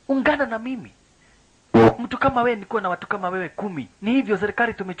 Ungana na mimi. Mtu kama wewe niko na watu kama wewe 10. Ni hivyo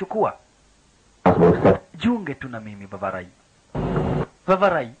serikali tumechukua. Jiunge tu na mimi Vavarai.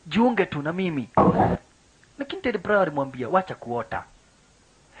 Vavarai, jiunge tu na mimi. Lakini Ted Brown alimwambia wacha kuota.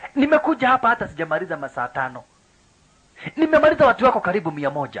 Nimekuja hapa hata sijamaliza masaa 5. Nimemaliza watu wako karibu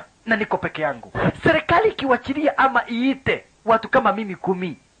 100 na niko peke yangu. Serikali ikiwachilia ama iite watu kama mimi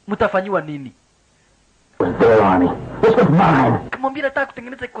 10, mtafanywa nini? Kamwambia nataka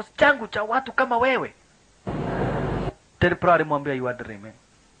kutengeneza kikosi changu cha watu kama wewe. Ted Brown alimwambia you are dreaming.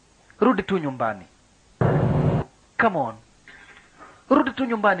 Rudi tu nyumbani. Come on. Rudi tu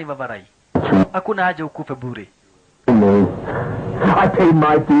nyumbani Vavarai. Hakuna haja ukufe bure. I paid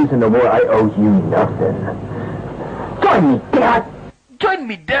my fees and the war I owe you nothing. Join me, Dad. Join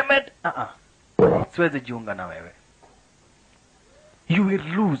me, damn it. Siwezi jiunga na wewe. You will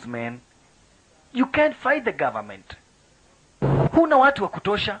lose, man. You can't fight the government. Huna watu wa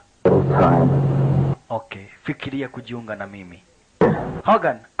kutosha. Okay, fikiria kujiunga na mimi.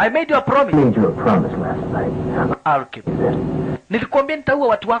 Hogan, I made you a promise. I made you a promise last night. I'll keep it. Nilikwambia nitaua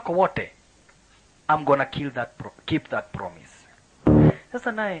watu wako wote. I'm gonna keep that promise.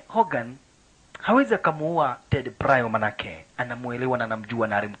 Sasa naye Hogan hawezi kumuua Ted Brown manake anamuelewa na anamjua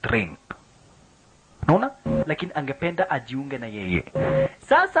na alimtrain. Unaona? Lakini angependa ajiunge na yeye.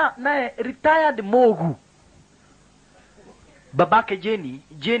 Sasa naye retired Mogu. Babake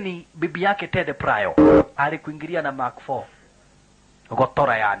Jenny bibi yake Ted Brown alikuingilia na Mark 4.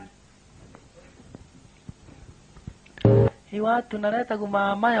 Gotora yani. Hii watu naleta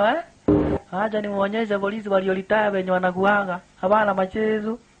kumamayo Haja nimuonyeshe polisi waliolitaya wenye wanaguaga. Habana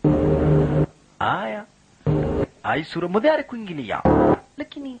machezo. Haya. Aisura mudhari kuingilia.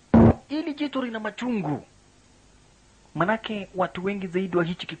 Lakini ili jitu lina machungu. Manake watu wengi zaidi wa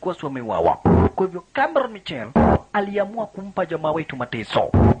hichi kikosi wameuawa. Kwa hivyo Cameron Mitchell aliamua kumpa jamaa wetu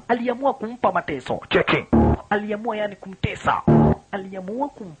mateso. Aliamua kumpa mateso. Cheki. Aliamua yani kumtesa. Aliamua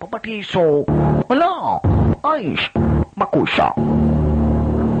kumpa mateso. Wala. Aish. Makusha.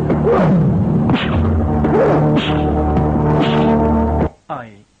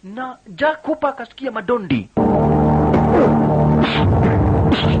 Ai, na Jack Cooper akasikia madondi.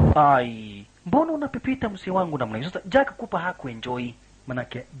 Ai, mbona unapepita msi wangu namna hiyo? Sasa Jack Cooper hakuenjoy.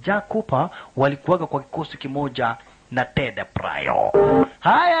 Manake Jack Cooper walikuwaga kwa kikosi kimoja na Ted Brown.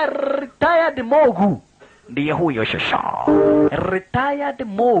 Haya, retired Mogu ndiye huyo shasha. Retired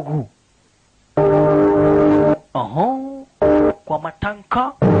Mogu. Kwa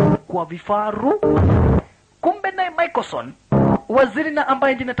matanka, kwa vifaru. Kumbe naye Michelson, waziri na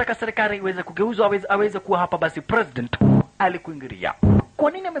ambaye ndiye nataka serikali iweze kugeuzwa aweze kuwa hapa basi president, alikuingilia.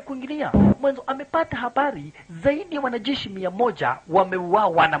 Kwa nini amekuingilia? Mwanzo amepata habari zaidi ya wanajeshi 100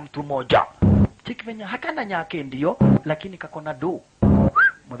 wameuawa na mtu mmoja. Cheki venye hakana nyake ndio, lakini kakona do.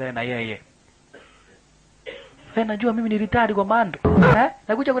 Mudhe na yeye. Najua mimi ni ritari kwa mando.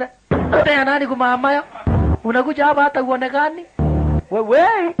 Nakuja kule. Tena nani kumamayo? Unakuja hapa hata uonekani?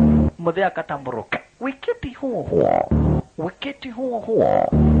 Wewe mudhe akatamburuka. Wiketi huo.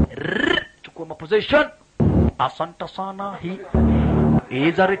 Chukua maposition. Asante sana. He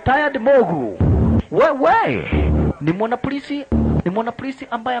is a retired Mogu. Wewe ni mwanapolisi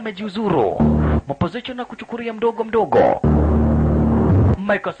ambaye amejiuzuru. Maposition na kuchukulia mdogo.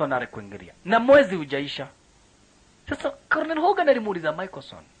 Michelson alikuingilia. Na mwezi hujaisha. Sasa Colonel Hogan alimuuliza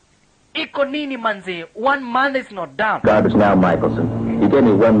Michelson, iko nini manzi? 1 month is not done. Garbage now, Michelson. You gave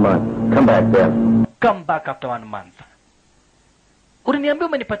me 1 month. Come back then. Come back after 1 month. Uliniambia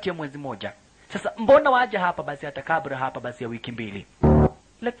umenipatia mwezi moja. Sasa mbona waje hapa basi hata kabla hapa basi ya wiki 2?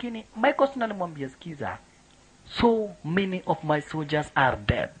 Lakini Michelson alimwambia sikiza. So many of my soldiers are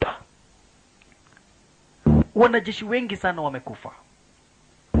dead. Wanajeshi wengi sana wamekufa.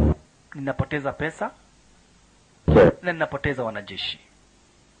 Ninapoteza pesa. Na ninapoteza wanajeshi.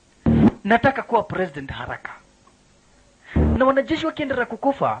 Nataka kuwa president haraka. Na wanajeshi wakiendelea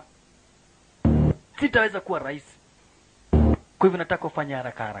kukufa, sitaweza kuwa rais. Kwa hivyo nataka ufanye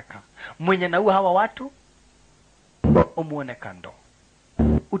haraka. Mwenye naua hawa watu, umuone kando.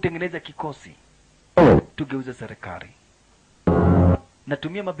 Utengeneze kikosi. Tugeuze serikali.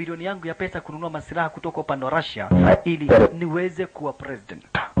 Natumia mabilioni yangu ya pesa kununua masilaha kutoka upande wa Russia ili niweze kuwa president.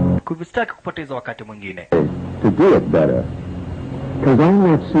 Kwa hivyo sitaki kupoteza wakati mwingine. To do it better. Because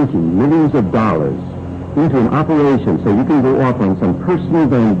I'm not sinking millions of dollars into an operation so you can go off on some personal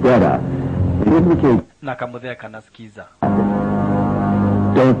vendetta. Na kamudhea kanasikiza.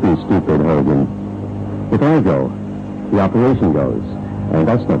 Don't be stupid, Hogan. If I go, the operation goes, and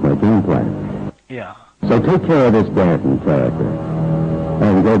that's not my game plan. Yeah. So take care of this Danton character,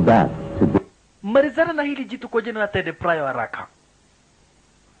 and go back to... Marizana na hili jitu kwa jina la Ted Pryor haraka.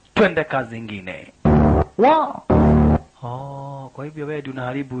 Twende kazi ingine. Wow. Oh, kwa hivyo wewe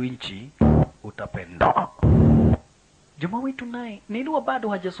unaharibu nchi, utapenda. Jamaa wetu naye niliwa bado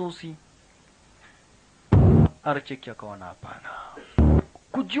hajasusi. Archeki akaona hapana.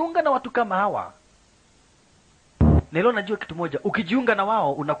 Kujiunga na watu kama hawa. Nilo najua kitu moja, ukijiunga na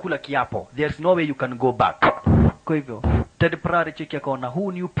wao unakula kiapo. There's no way you can go back. Kwa hivyo Ted Pryor cheki akaona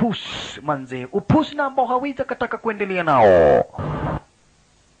huu ni upush manze. Upush na ambao hawezi kataka kuendelea nao.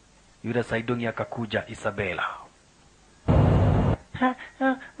 Yule Saidongi akakuja Isabella.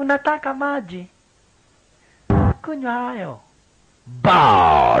 Unataka maji? Kunywa hayo.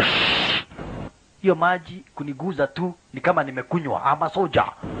 Bash! Hiyo maji kuniguza tu ni kama nimekunywa ama soja.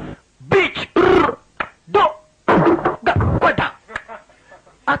 Bitch! Do! Kwenda!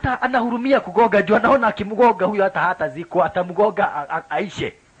 Hata anahurumia kugoga juu anaona akimgoga huyo hata ziko atamgoga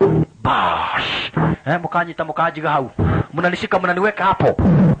aishe. Bash! Mkaji hau. Mnanishika mnaniweka hapo.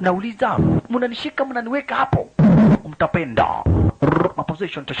 Nauliza, mnanishika mnaniweka hapo. Mtapenda.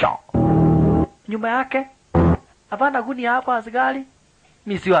 Position tasha. Nyuma yake hapana guni hapa askari.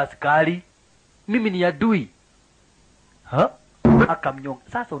 Mimi sio askari. Mimi ni adui. Akamnyonga.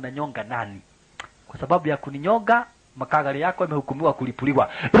 Sasa unanyonga nani? Kwa sababu ya kuninyonga, makagari yako yamehukumiwa kulipuliwa.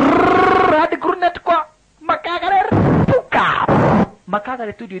 Hadi grenade kwa makagari puka.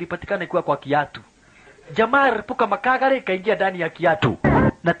 Makagari tu ndio ilipatikana ikiwa kwa kiatu. Jamaa alipuka makagari kaingia ndani ya kiatu.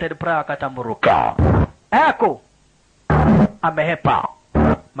 Na Ted Pryor akatamburuka. Eko amehepa.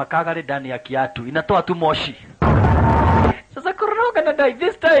 Makagari ndani ya kiatu inatoa tu moshi. Sasa Coronel gonna die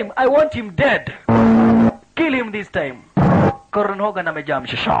this time. I want him dead. Kill him this time. Coronel Hogan amejaa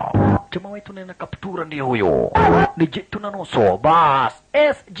mshasha. Jamaa wetu nena kaptura ndio huyo. Ni jitu na nusu. Bas.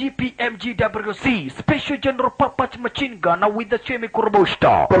 SGPMGWC. Special General Purpose Machine Gun with the Chemi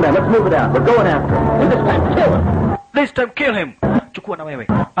Kurbushta. Let's move it out. We're going after him. And this time, kill him. This time kill him. Chukua na wewe.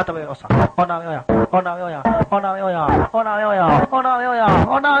 Hata wewe osa. Ona wewe. Ona wewe. Ona wewe. Ona wewe. Ona wewe.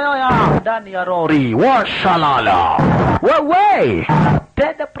 Ona wewe. Ndani ya lori. Washalala. Wewe.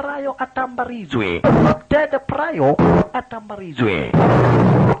 Ted Pryor atambarizwe. Ted Pryor atambarizwe.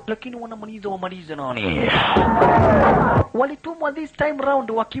 Lakini wamaliza nani? Walitumwa this time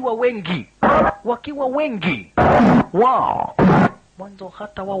round wakiwa wengi. Wakiwa wengi. Wow. Mwanzo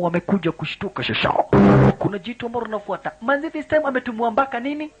hata wao wamekuja kushtuka shasha. Kuna jitu ambalo linafuata. Manzi this time ametumwa mpaka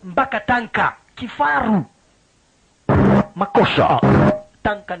nini? Mpaka tanka. Kifaru. Makosha.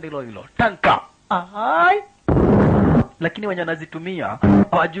 Tanka ndilo hilo. Tanka. Ahai. Lakini wenye wanazitumia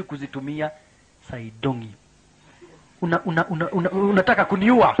hawajui kuzitumia. Saidongi. Unataka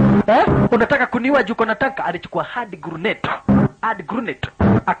kuniua? Unataka kuniua juu kuna tanka? Alichukua hard grenade. Hard grenade.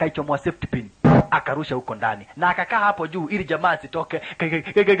 Akaichomoa safety pin. Akarusha huko ndani. Na akakaa hapo juu ili jamaa asitoke.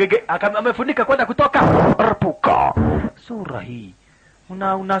 Amefunika kwenda kutoka. Rapuka. Sura hii.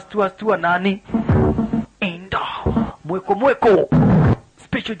 Unastua nani? Enda. Mweko.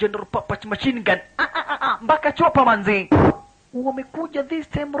 Special General Purpose Machine Gun. Mpaka chopa manzi. Wamekuja this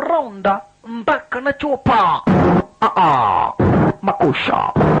time round. Mpaka na chopa. Makosha.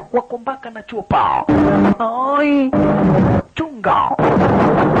 Wako mpaka na chopa. Ai. Chunga.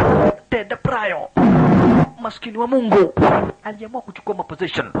 Ted Pryor. Maskini wa Mungu. Aliamua kuchukua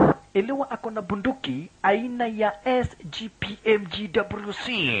maposition. Elewa akona bunduki aina ya SGPMGWC.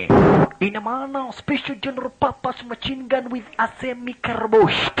 Ina maana Special General Purpose Machine Gun with a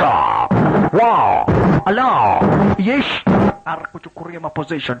semi-carbuster. Wow. Ala. Yes. Arakuchukuria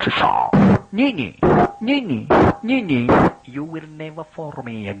maposition sasa. Nyinyi. You will never for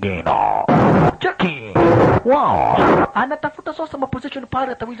me again. Jackie. Wow. Anatafuta sasa maposition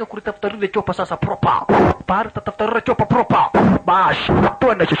pale ataweza kulitafuta lile chopa sasa proper. Pale atatafuta lile chopa proper. Bash.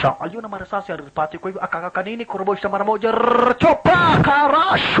 Tuende sasa. Aliona marasasi alipati kwa hivyo akakaka nini kurobosha mara moja chopa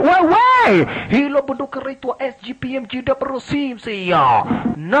karash. Wewe. Hilo bunduki reitwa SGPMGWC msia.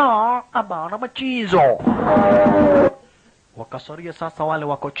 Na abana machizo. Wakasaria sasa wale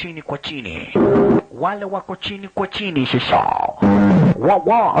wako chini kwa chini. Wale wako chini kwa chini shisha.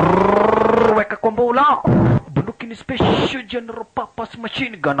 Weka kombola. Bunduki ni Special General Purpose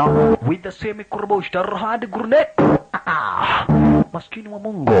Machine Gun with the semi-carbuster hard grenade. Maskini wa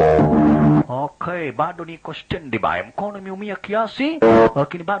Mungu. Okay, bado niko standby. Mkono umeumia kiasi,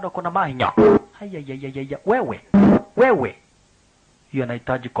 lakini bado kuna mahinya. Hayayayaya. Wewe. Hiyo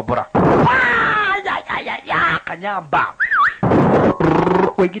anahitaji kobra. Kanyamba.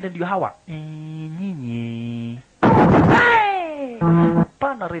 Wengine ndio hawa. Nyinyi.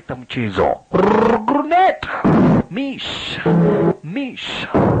 hapana reta mchezo. Grenade. Mish.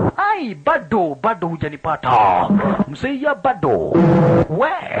 Ai, bado hujanipata. Mzee bado. We.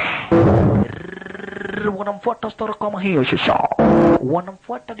 Wanamfuata story kama hiyo shisha.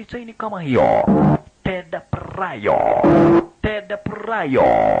 Wanamfuata design kama hiyo. Ted Prayo.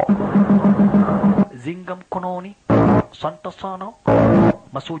 Zinga mkononi. Santa sana.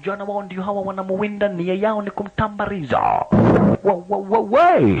 Masujana wao ndio hawa wanamuwinda, nia yao ni kumtambariza.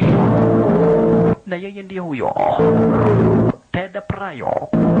 Wai. Na yeye ndiye huyo Ted Prayo.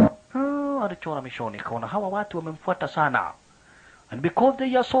 Alichora mishoni kaona hawa watu wamemfuata sana. And because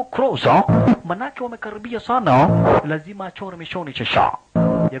they are so close, manake wamekaribia sana, lazima achore mishoni chesha.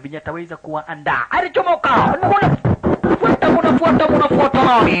 Ya vinyataweza kuwaandaa. Alichomoka! Munafuata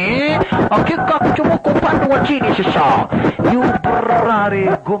nani? Hakika kuchomoka upande wa chini chesha.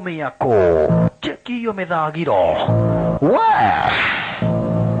 Yubrare gome yako. Cheki hiyo medhagiro.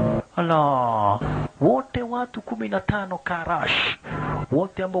 Ala, wote watu 15 karash.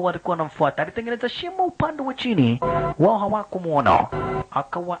 Wote ambao walikuwa wanamfuata, alitengeneza shimo upande wa chini, wao hawakumuona,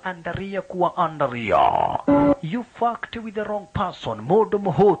 akawaandaria kuwaandaria. You fucked with the wrong person, modo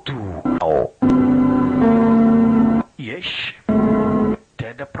mohotu. Oh. Yes.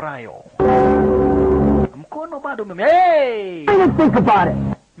 Ted Prayo. Mkono bado hey! I didn't think about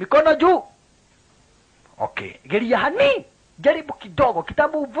it. Mikono juu. Okay, geria hani. Jaribu kidogo,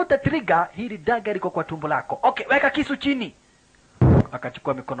 kitabu uvuta trigger, hili daga liko kwa tumbo lako. Okay, weka kisu chini.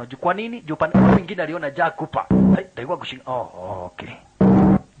 Akachukua mikono juu. Kwa nini? Juu upande mwingine aliona Jakupa. Taigwa kushinga. Okay.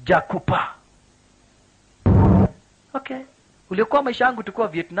 Jakupa. Okay. Uliokoa maisha yangu tukua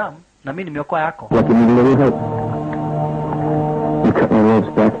Vietnam, na mimi nimeokoa yako.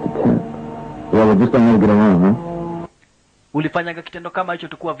 Ulifanyaga kitendo kama hicho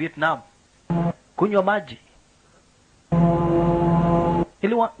tukua Vietnam. Kunywa maji.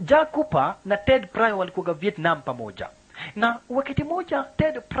 Iliwa Jakupa na Ted Prayo walikuwa Vietnam pamoja. Na wakati moja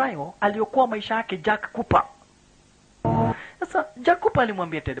Ted Prayo aliokoa maisha yake Jack Cooper. Sasa Jack Cooper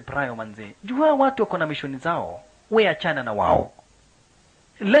alimwambia Ted Prayo, manze, jua watu wako na mishoni zao, we achana na wao.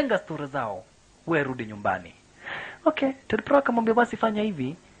 Lenga story zao, we rudi nyumbani. Okay, Ted Prayo akamwambia basi fanya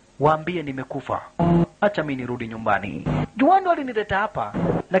hivi, waambie nimekufa. Acha mimi nirudi nyumbani. Juani walinileta hapa,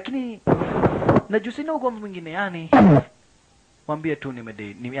 lakini najusina ugomvi mwingine yani. Mwambie tu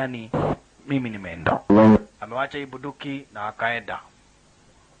yani mimi nimeenda. Amewacha hii buduki na akaenda.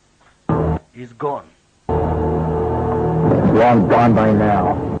 He's gone. Long gone by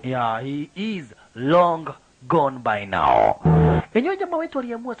now. Yeah, he is long gone by now. Enyewe jamaa wetu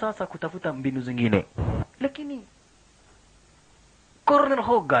aliamua sasa kutafuta mbinu zingine. Lakini Colonel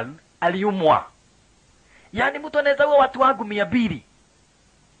Hogan aliumwa. Yani mtu anaweza uwa watu wangu 200.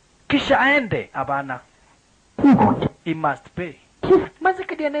 Kisha aende, abana. He must pay.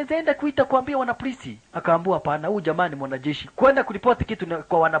 Mazikidi anaweza enda kuita kuambia wanapolisi. Akaambua hapana, huyu jamani mwanajeshi. Kwenda kuripoti kitu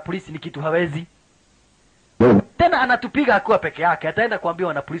kwa wanapolisi ni kitu hawezi. Tena anatupiga akiwa peke yake. Ataenda kuambia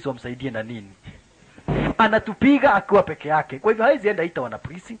wanapolisi wamsaidie na nini? Anatupiga akiwa peke yake. Kwa hivyo hawezi enda ita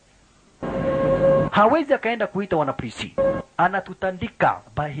wanapolisi. Hawezi akaenda kuita wanapolisi. Anatutandika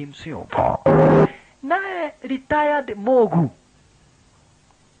by himself. Naye retired Mogu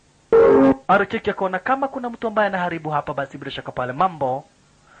Arocheki akaona kama kuna mtu ambaye anaharibu hapa, basi bila shaka pale mambo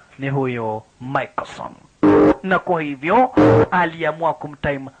ni huyo Michelson. Na kwa hivyo aliamua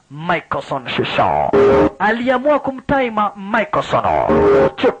kumtime Michelson shisha. Aliamua kumtime Michelson.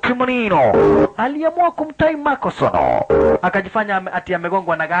 Cheki manino. Aliamua kumtime Michelson. Akajifanya ati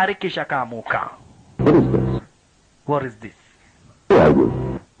amegongwa na gari kisha kaamuka. What is this?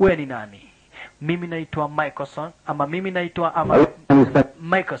 Wewe ni nani? Mimi naitwa Michelson, ama mimi naitwa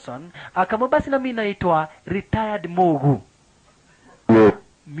Michelson. Akama basi na mimi naitwa retired Mogu.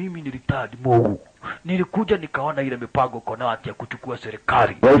 Mimi ni retired Mogu. Nilikuja nikaona ile mipango uko nao ya kuchukua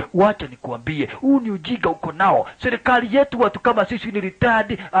serikali. Wacha nikuambie, huu ni ujinga uko nao. Serikali yetu watu kama sisi ni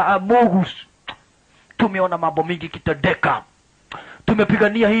retired Mogus. Tumeona mambo mingi kitadeka.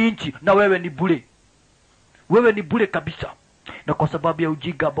 Tumepigania hii nchi na wewe ni bure. Wewe ni bure kabisa. Na kwa sababu ya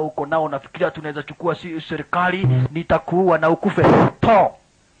ujinga ambao uko nao nafikiria tunaweza chukua serikali, nitakuua na ukufe.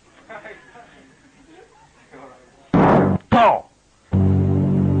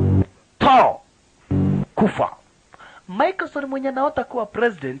 Kufa. Michelson mwenye naota kuwa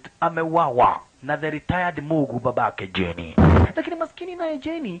president ameuawa na the retired Mogu babake Jenny. Lakini maskini naye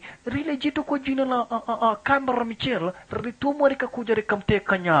Jenny rile jitu kwa jina la Camera Michel ritumwa likakuja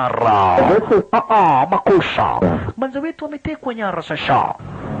likamteka nyara. Makusha. Manza wetu ametekwa nyara sasa.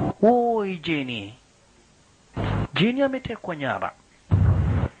 Oi Jenny. Jenny ametekwa nyara.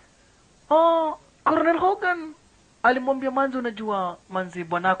 Colonel Hogan alimwambia Manzi, unajua Manzi,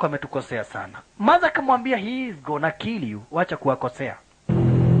 bwanako ametukosea sana. Manzi akamwambia he is gonna kill you, wacha kuwakosea.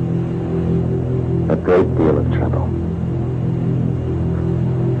 A great deal of trouble.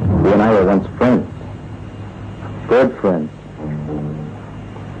 You and I were once friends. Good friends.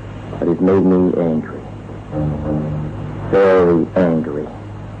 But it made me angry. Very angry.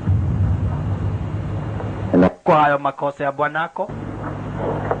 And Kwa hayo makosa ya bwanako,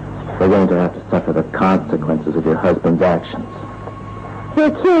 we're going to have to suffer the consequences of your husband's actions.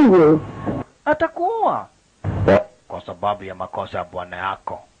 He'll kill you. atakuoa. That Kwa sababu ya makosa ya bwana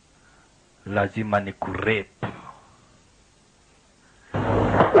yako, lazima ni kurep.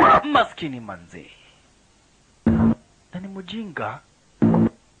 Maskini Manzi. Na ni mjinga.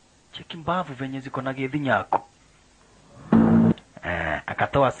 Cheki mbavu venye ziko na gedhi nyako.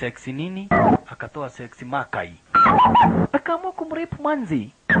 Akatoa sexy nini? Akatoa sexy makai. Akaamua kumrape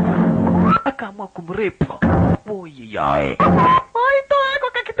Manzi. Akaamua kumrape. Oyeyae. Aitoa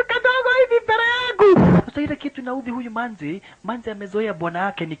kwa kitu kadogo hivi mbele yangu. Sasa ile kitu inaudhi huyu Manzi. Manzi amezoea bwana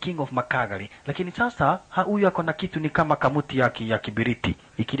yake ni king of Makagari. Lakini sasa huyu ako na kitu ni kama kamuti ya kibiriti.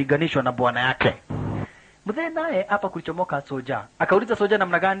 Ikiliganishwa na bwana yake. Mzee naye hapa kulichomoka Soja. Akauliza Soja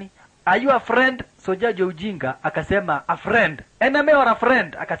namna gani? Are you a friend? Soja jo ujinga akasema a friend. Enemy or a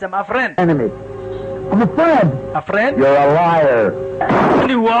friend? Akasema a friend. enemy. I'm a friend. A friend? You're a liar.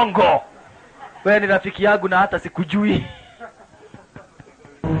 Ni uongo. Wewe ni rafiki yangu na hata sikujui.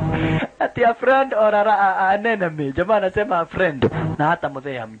 Ati a friend or an enemy. Jamaa anasema a friend na hata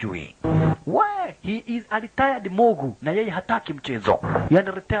mzee hamjui. Why? He is a retired mogu na yeye hataki mchezo.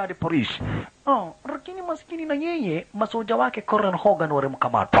 Yaani retired police. Lakini maskini na yeye masoja wake Coran Hogan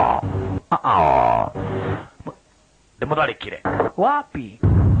walimkamata. Demodali kile. Wapi?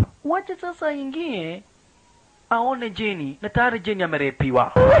 Wacha sasa ingie aone Jenny na tayari Jenny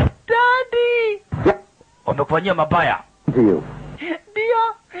amerepiwa. Daddy! Wamekufanyia mabaya. To Ndio,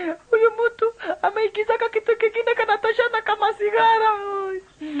 huyu mtu ameigiza kitu kingine kanatoshana kama sigara.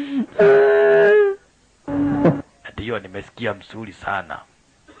 Ndio, nimesikia mzuri sana.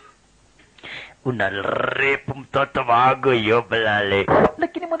 Unarepu mtoto wangu yoblale.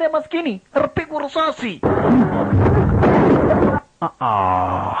 Lakini mzee maskini, rapigwa risasi.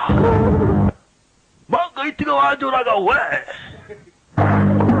 Manga itiga wajuraga we.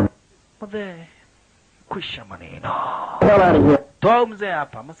 Mzee, kwisha maneno. Toa mzee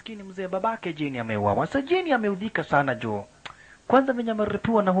hapa, maskini mzee, babake Jenny ameuawa. Sasa Jenny ameudhika sana jo. Kwanza venye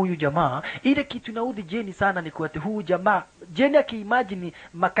amerepiwa na huyu jamaa, ile kitu inaudhi Jenny sana ni kuati huyu jamaa. Jenny akiimagine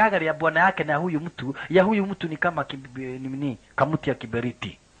Makagari ya bwana yake na huyu mtu ni kama kamuti ya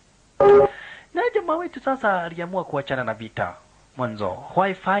kiberiti. Na jamaa wetu sasa aliamua kuachana na vita. Mwanzo,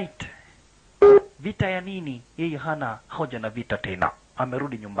 why fight? Vita ya nini? Yeye hana hoja na vita tena.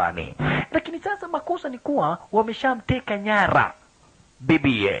 Amerudi nyumbani. Lakini sasa makosa ni kuwa wameshamteka nyara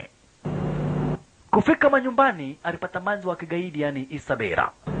bibie. Kufika manyumbani alipata manzi wa kigaidi, yani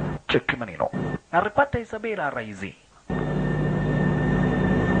Isabela. Cheki maneno. Alipata Isabela raizi.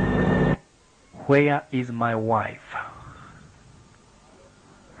 Where is my wife?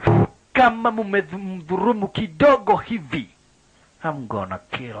 Kama mumedhurumu kidogo hivi, I'm gonna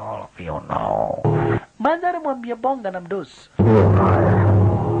kill all of you now. Manzi alimwambia bonga na mdosi.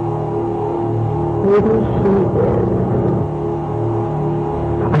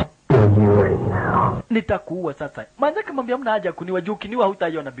 Nitakuua sasa. Manzi akamwambia mna haja kuniua juu, ukiniua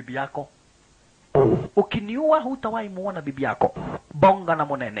hutaiona bibi yako. Ukiniua hutawahi muona bibi yako. Bonga na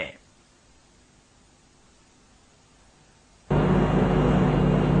monene.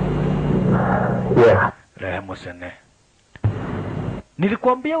 Yeah. Rehemu sene.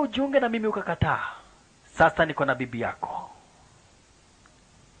 Nilikuambia ujiunge na mimi ukakataa. Sasa niko na bibi yako.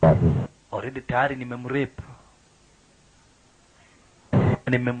 Already tayari nimemrape.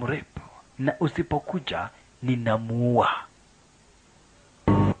 Na usipokuja ninamuua.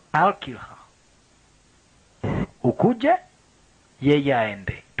 I'll kill her. Ukuje yeye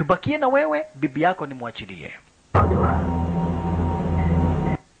aende. Tubakie na wewe, bibi yako nimwachilie.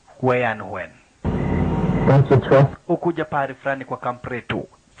 Where and when? Don't you trust? Ukuja pari fulani kwa kampretu.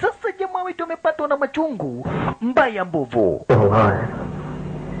 Sasa jamaa wetu amepatwa na machungu mbaya mbovu.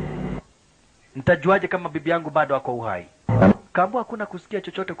 Nitajuaje kama bibi yangu bado ako uhai? Kambu hakuna kusikia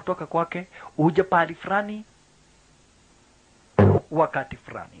chochote kutoka kwake. Uje pari fulani wakati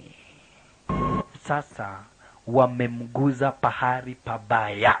fulani. Sasa wamemguza pahari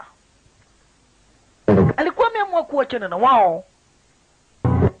pabaya. Alikuwa ameamua kuachana na wao.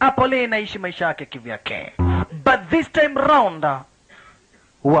 Hapo leo naishi maisha yake kivyake. But this time round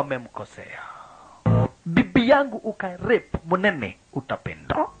wamemkosea. Bibi yangu ukarep munene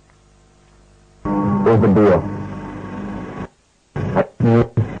utapenda. Here's the deal.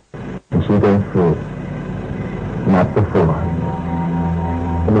 And she goes free. Not before.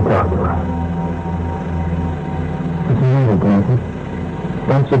 Let me talk to her. What's the matter, Granny?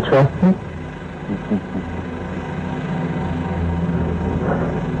 Don't you trust me?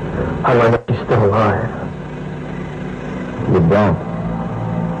 How do I know she's still alive? You don't.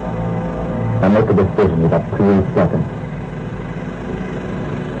 Now make a decision. You got 3 seconds.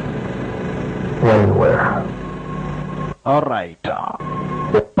 When and where? Alright.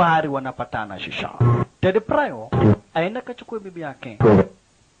 Pari wanapatana shisha. Teddy Pryor aenda kachukua bibi yake.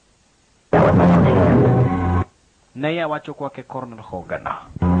 Na yeye wachukua kwake Colonel Hogan.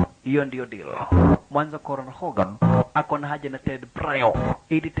 Hiyo ndio deal. Mwanzo Colonel Hogan ako na haja na Ted Pryor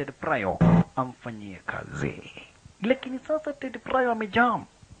ili Ted Pryor amfanyie kazi. Lakini sasa Ted Pryor amejam.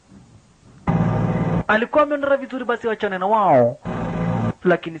 Alikuwa ameonera vizuri basi wachane na wao.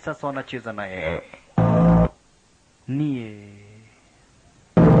 Lakini sasa wanacheza na yeye. Nie.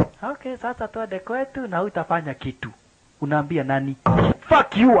 Okay, sasa tuende kwetu na utafanya kitu. Unaambia nani?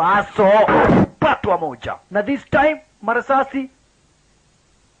 Fuck you aso. Patwa moja. Na this time marasasi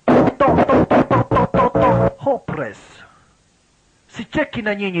hopeless. Sicheki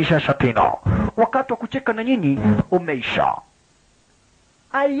na nyinyi shasha tena. Wakati wa kucheka na nyinyi umeisha.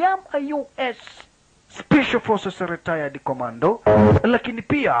 I am a US Special Forces Retired Commando, lakini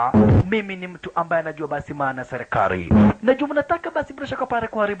pia mimi ni mtu ambaye anajua basi maana serikali. Najua mnataka basi bila shaka pale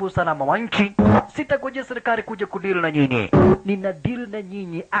kuharibu usalama wa nchi. Sitagojea serikali kuja kudeal na nyinyi. Nina deal na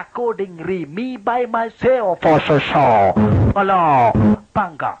nyinyi accordingly, me by myself for sure. Ala,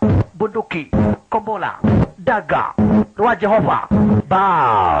 panga, bunduki, kombola, daga, wa Jehova,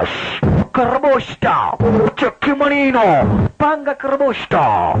 bash, karboshta, chekimanino, panga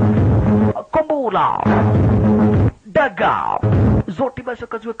karboshta, kombola, daga, zote basi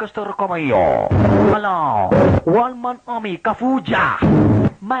kaziweka stara kama hiyo. Ala, one man army kafuja,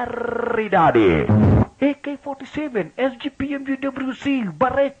 maridadi, AK-47, SGP-MGWC,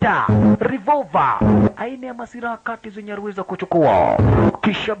 Barretta, revolver, aina ya masiraha kati zenye ruweza kuchukua.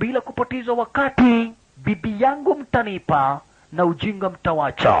 Kisha bila kupoteza wakati, bibi yangu mtanipa na ujinga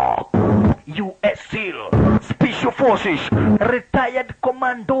mtawacha. US SEAL, Special Forces, Retired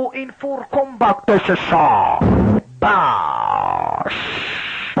Commando in full combat session. Bash.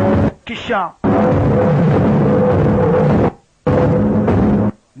 Kisha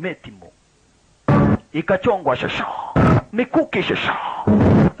metimo ikachongwa sasa, mikuki sasa,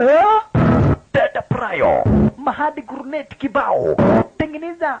 Ted Pryor, mahadi gurnet kibao,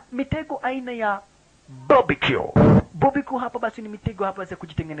 tengeneza mitego aina ya barbecue. Barbecue hapa basi ni mitego hapa za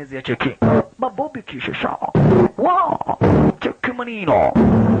kujitengenezea cheki. Barbecue sasa. Wow, cheki manino.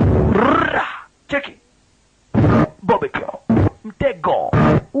 Cheki. Barbecue. Mtego.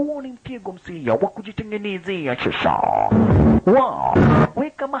 Huo ni mtego msia wa kujitengenezea sasa. Wow,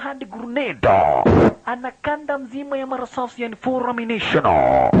 weka mahadi grenade. Anakanda mzima ya marasasi yani full ammunition.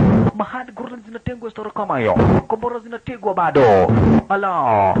 Mahadi grenade zinatengwa stora kama hiyo. Kombora zinategwa bado.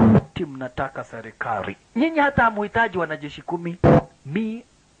 Ala, timu nataka serikali. Nyinyi hata hamuhitaji wanajeshi 10. Me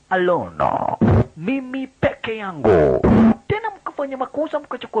alone. Mimi peke yangu. Tena mkafanya makosa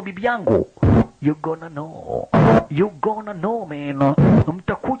mkachukua bibi yangu. You gonna know man.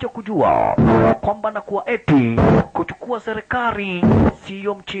 Mtakuja kujua kwamba na kuwa eti kuchukua serikali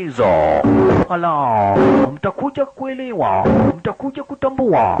siyo mchezo. Ala, mtakuja kuelewa, mtakuja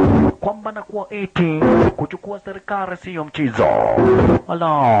kutambua kwamba na kuwa eti kuchukua serikali siyo mchezo. Ala,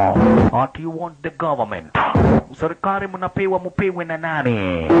 what you want the government? Serikali mnapewa mupewe na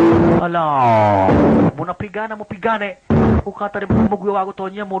nani? Ala, mnapigana mupigane. Ukatari mugwe wago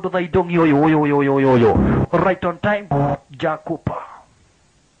tonyia modo dhaidongi yo. Right on time, Jakupa.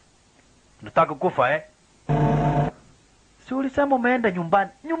 Nataka kufa Si ulisema umeenda nyumbani.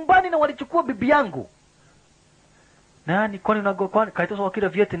 Nyumbani na walichukua bibi yangu. Nani kwani unagokwani kaitosa wakila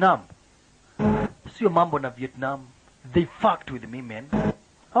Vietnam? Sio mambo na Vietnam. They fucked with me man.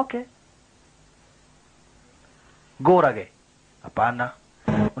 Okay. Gorage. Hapana.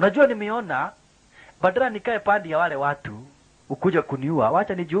 Unajua nimeona badala nikae pandi ya wale watu ukuja kuniua,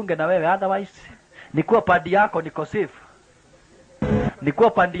 wacha nijiunge na wewe, otherwise nikuwa pandi yako niko safe. Nikuwa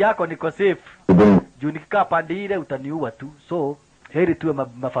pandi yako niko safe. Juu nikikaa pandi ile utaniua tu. So heri tuwe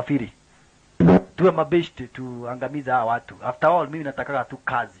mafafiri. Tuwe mabeshte tuangamiza hawa watu. After all mimi nataka tu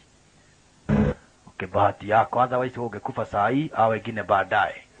kazi. Okay, bahati yako, otherwise ungekufa saa hii au wengine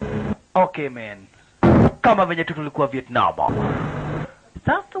baadaye. Okay man. Kama venye tu tulikuwa Vietnam.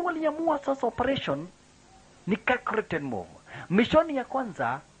 Sasa waliamua sasa operation ni calculated move. Mishoni ya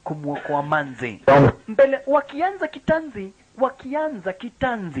kwanza kumuokoa Manzi. Mbele wakianza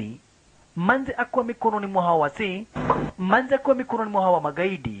kitanzi manze akuwa mikononi mwa hawa wasi, manze akuwa mikononi mwa hawa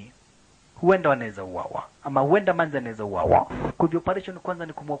magaidi, huenda wanaweza uawa, ama huenda manze anaweza uawa. Kwa hivyo operation kwanza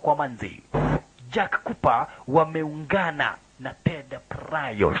ni kumwokoa manze. Jack Cooper wameungana na Ted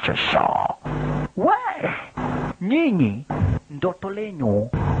Pryor sasa. We, nyinyi ndoto lenyu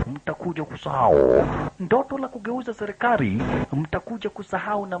mtakuja kusahau. Ndoto la kugeuza serikali mtakuja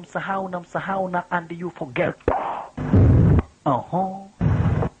kusahau na msahau na and you forget.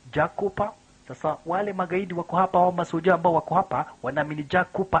 Jack Cooper. Sasa wale magaidi wako hapa au masoja ambao wako hapa wanaamini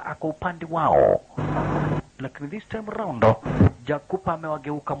Jack Cooper ako upande wao. Lakini this time around Jack Cooper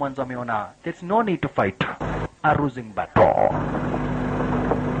amewageuka. Mwanzo ameona there's no need to fight a losing battle.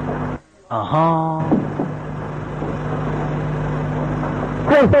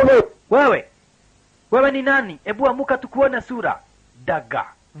 Wewe ni nani? Ebu amuka tukuone sura. Daga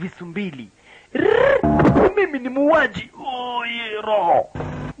visu mbili. Mimi ni muuaji. Roho.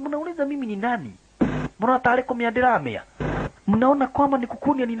 Mnauliza mimi ni nani? Mbona tayari kumiadiramea? Mnaona kwamba ni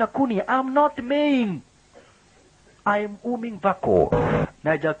kukunia ninakunia. I'm not mean. I'm uming vako.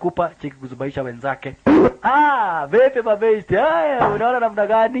 Na Jack Cooper cheki kuzubaisha wenzake. Vipi mabesti? Unaona namna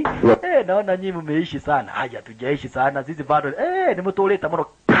gani? Naona nyinyi mmeishi sana. Haya tujaishi sana. Sisi bado nimotoleta mno.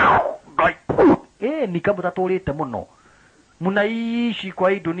 Ni kama tatoleta mno. Mnaishi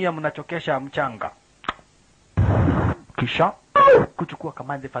kwa hii dunia mnachokesha mchanga. Kisha kuchukua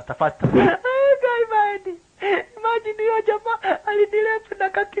kamanzi fast. Imagine hiyo jamaa alinilepu na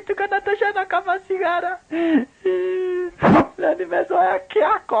kakitu kanatoshana kama sigara. Na nimezoea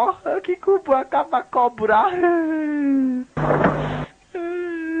kiako kikubwa kama kobra.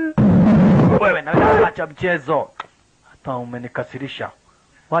 Wewe na acha mchezo. Hata umenikasirisha.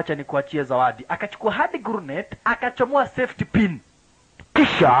 Wacha nikuachie zawadi. Akachukua hadi grenade, akachomoa safety pin.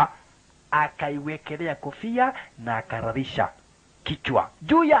 Kisha akaiwekelea kofia na akararisha kichwa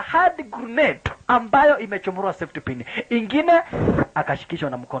juu ya hard grenade ambayo imechomorwa safety pin. Ingine akashikishwa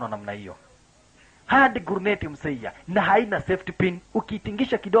na mkono namna hiyo. Hard grenade mseia na haina safety pin,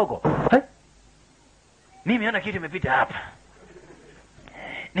 ukitingisha kidogo. Nimeona kitu imepita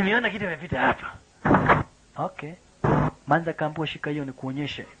hapa. Okay. Manza kaambua shika hiyo ni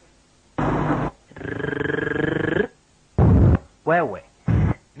kuonyeshe. Wewe.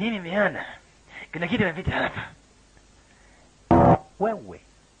 Nini nimeona? Kuna kitu imepita hapa. Wewe.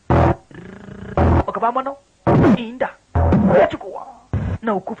 Okabamano. Inda. Chukua.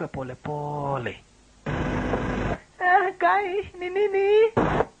 Na ukufe pole pole. Kai, ni nini?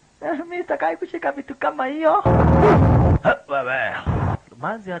 Mimi sitakai kushika vitu kama hiyo. Wewe.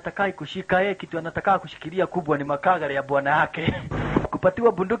 Manzi hatakai kushika yeye, kitu anataka kushikilia kubwa ni makagari ya bwana yake.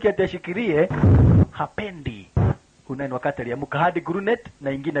 Kupatiwa bunduki atashikilie hapendi. Unaini wakati aliamuka hadi grenade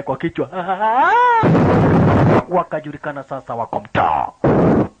na ingine kwa kichwa. Wakajulikana sasa wako mtaa.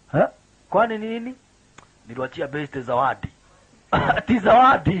 Kwani nini? Niliwaachia best zawadi. Ati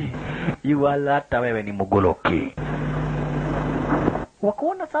zawadi. Hata wewe ni mugoloki.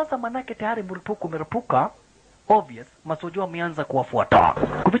 Wakaona sasa manake tayari mlipuko umerupuka. Obvious, masojo wameanza kuwafuata.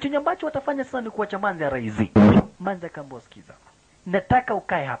 Kuvichunya ambacho watafanya sasa ni kuacha Manzi ya raizi. Manzi akamwambia sikiza. Nataka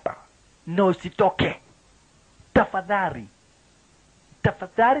ukae hapa. Na usitoke. Tafadhali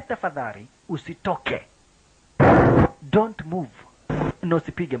usitoke. Don't move. Na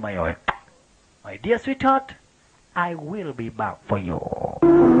usipige mayowe. My dear sweetheart, I will be back for you.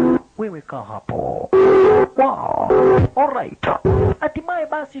 Wewe kaa hapo. Wow. Alright. Hatimaye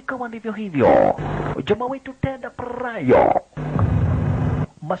basi ikawa ndivyo hivyo. Jamaa wetu Ted Pryor.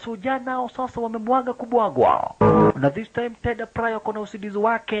 Masoja nao sasa wamemwaga kubwagwa. Na this time Ted Pryor kuna usaidizi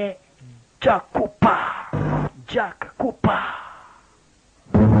wake Jack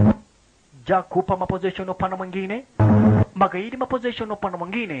Cooper maposition upande mwingine. Magaidi maposition upande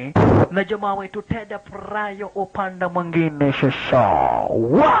mwingine. Na jamaa wetu Ted Pryor upande mwingine sasa.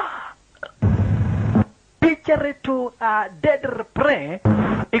 Picha letu Dead Prey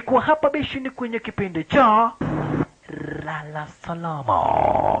ikuwa hapa bishini kwenye kipindi cha Lala Salama.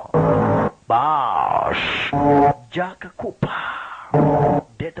 Bash Jack Cooper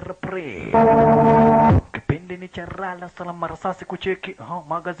Dead Prey. Kipindi ni cha Lala Salama. Rasasi kucheki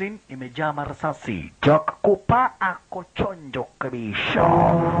magazine imejaa marasasi. Jack Cooper ako chonjo kabisa.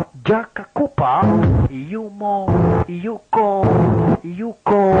 Jack Cooper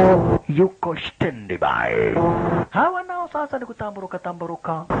yuko standby. Hawa nao sasa ni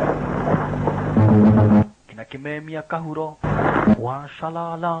kutamburuka. Kina Kimemia Kahuro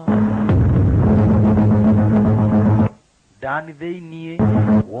washalala Dani Veinie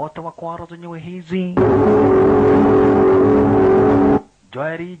wote wakwara zenyewe hizi.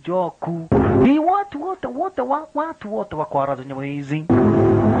 Joeri Joku ni watu wote wakwara zenyewe hizi.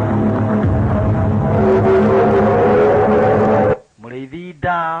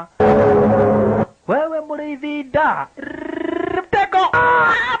 da. Wewe murithi da. Mtego.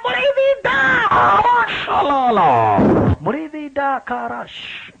 Murithi da. Shalala. Murithi da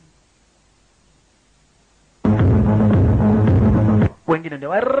Karash. Wengine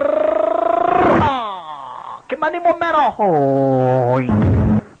ndio Kimani Momero. Hoi.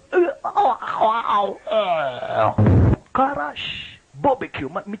 Karash. Barbecue.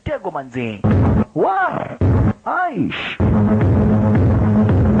 Mitego manzi. Wow. Aish.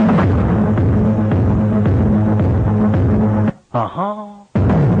 Aha.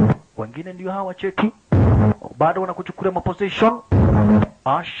 Wengine ndio hawa cheki. Bado wanakuchukulia maposition.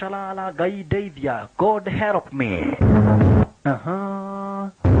 Ashalala gaidavia. God help me. Aha.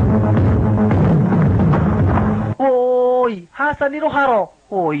 Oi, Hasani Roharo.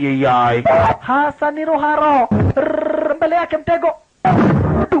 Oi yai. Hasani Roharo. Mbele yake mtego.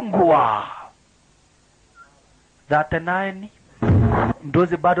 Dungua. 39.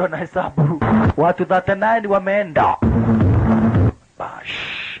 Ndozi bado wanahesabu. Watu 39 wameenda.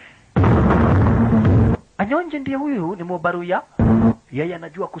 Bash. Anyonje ndiye huyu ni Mubaruya. Yeye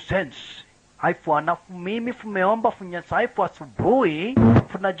anajua kusense. Haifu anafu mimi fumeomba funya saifu asubuhi.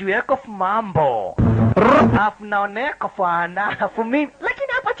 Funajueko fumambo. Hafu naoneko fana. Hafu mimi. Lakini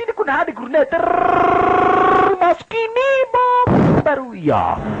hapa chini kuna hadi grenade. Maskini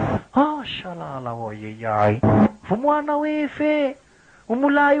Mubaruya. Shalala woye yai. Fumwana wefe.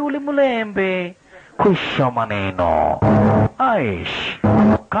 Umulai uli mulembe. Kusha maneno. Aish.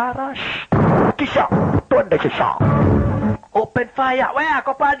 Karash. Kisha. Tuende kisha. Open fire. Wewe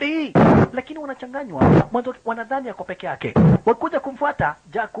ako padi. Lakini wanachanganywa. Mwanzo wanadhani yako peke yake. Wakuja kumfuata,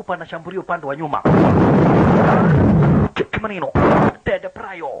 Jakupa na shambulia upande wa nyuma. Kimanino. Ted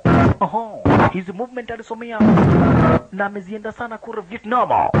Prayo. Hizi movement alisomea na amezienda sana kura Vietnam.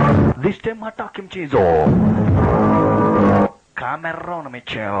 This time hataki mchezo. Cameron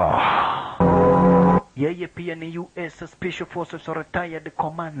Mitchell. Yeye pia ni US Special Forces retired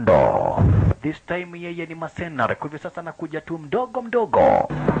commando. This time yeye ni mercenary. Kwa hivyo sasa nakuja tu mdogo mdogo.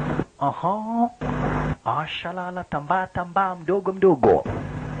 Ashalala tamba mdogo mdogo.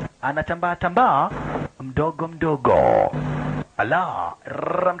 Anatamba mdogo mdogo. Ala,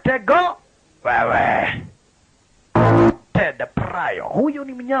 ramtego. Wewe. Ted Prayo. Huyo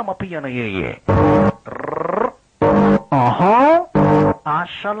ni mnyama pia na yeye.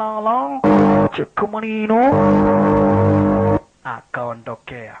 Ashalala. Chikumanino.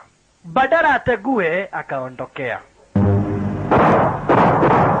 Akaondokea. Badala ategue, akaondokea.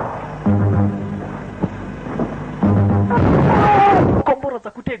 Kombora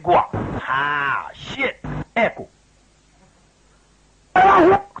za kutegwa. Shit. Eku.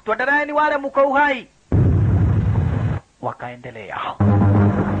 Kutuandana ni wale muko uhai. Wakaendelea.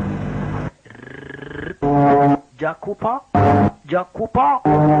 Jakupa.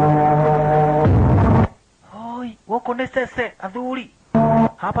 Hoi, wako nesese adhuri.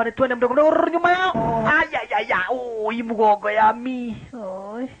 Hapa ni tuende mdogo mdogo nyuma yao. Ayayaya. Hii mgongo ya mi.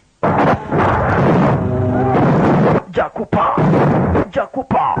 Hoi. Jakupa.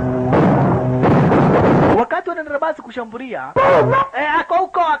 Wakati wanaenda basi kushambulia. Ako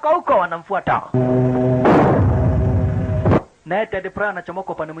huko wanamfuata. Na Ted Prayo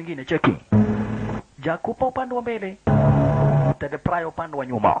anachomoka upande mwingine, cheki. Jakupa upande wa mbele. Ted Prayo upande wa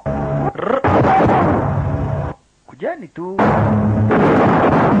nyuma. Kujeni tu.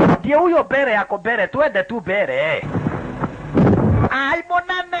 Ndiye huyo bere yako bere, tuende tu bere. Ai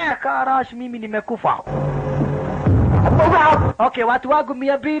monane Karash, mimi nimekufa. Okay, watu wangu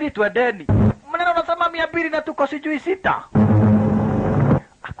 200 tuendeni. Mneno unasema 200 na tuko sijui 6.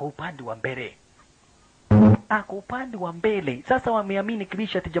 Ako upande wa mbele. Sasa wameamini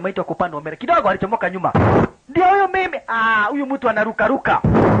kibisha ati jamaa yetu ako upande wa mbele. Kidogo alichomoka nyuma. Ndio huyo mimi. Huyu mtu anaruka.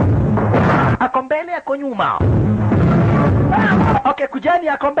 Ako mbele ako nyuma. Okay, kujani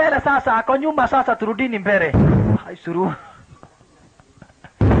ako mbele sasa, ako nyuma sasa, turudini mbele. Haisuru.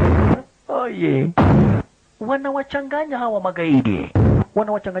 Oye. Wanawachanganya hawa magaidi.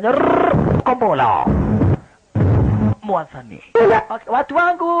 Wanawachanganya kombola. Mwanzani. Okay, watu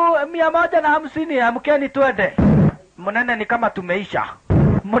wangu 150 amkeni twende. Mnene ni kama tumeisha.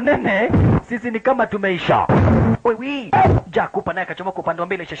 Sisi ni kama tumeisha. Wewe, Jakupa naye kachomoka upande wa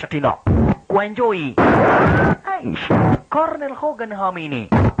mbele shashatino. Kwa enjoy. Aisha. Colonel Hogan hamini.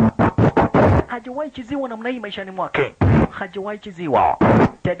 Hajawahi chiziwa namna hii maishani mwake. Hajawahi chiziwa.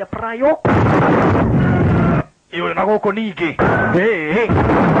 Ted Prayo. Iwe na huko nige.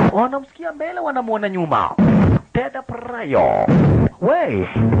 Wanamsikia mbele, wanamuona nyuma. Ted Prayo. We.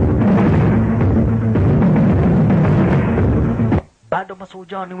 Bado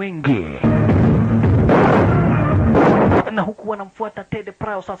masujani wengi. na huku wanamfuata Ted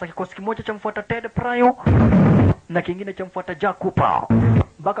Pryor. Sasa kikosi kimoja cha mfuata Ted Pryor na kingine cha mfuata Jack Cooper,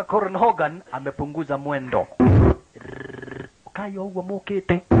 mpaka Corin Hogan amepunguza mwendo. Kayo huwa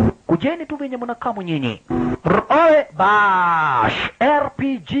mukete kujeni tu venye mnakamu nyinyi. Oe bash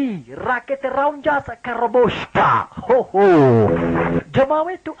RPG Rocket Rangers Karaboshta. Ho ho, jamaa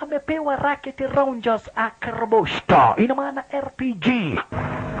wetu amepewa Rocket Rangers Karaboshta, ina maana RPG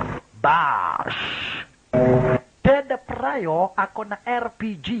bash. Ted Pryor ako na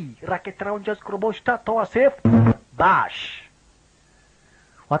RPG Rocket Rangers Karaboshta, toa safe bash.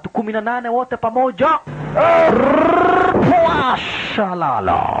 Watu 18 wote pamoja.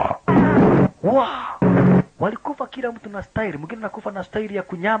 Shalala. Wow. Walikufa kila mtu na staili. Mwingine nakufa na staili ya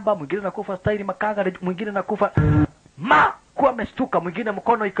kunyamba, mwingine nakufa staili makanga, mwingine nakufa kuwa amestuka, mwingine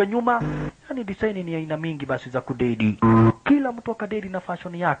mkono iko nyuma. Yani design ni aina mingi basi za kudedi. Kila mtu akadedi na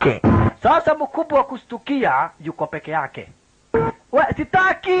fashion yake. Sasa mkubwa wa kustukia yuko peke yake.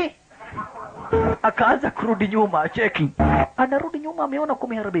 Sitaki. Akaanza kurudi nyuma, cheki. Anarudi nyuma, ameona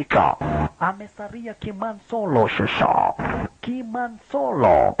kumeharibika. Amesaria Kimansolo shasha.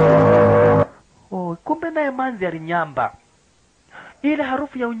 Kimansolo. Oh, kumbe naye manzi alinyamba. Ile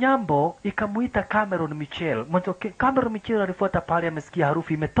harufu ya unyambo ikamuita Cameron Mitchell. Mwanzo Cameron Mitchell alifuata pale, amesikia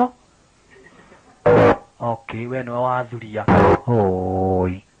harufu imeto. Okay, wewe ni waadhuria.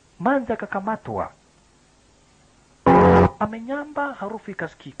 Oi. Manzi akakamatwa. Amenyamba, harufu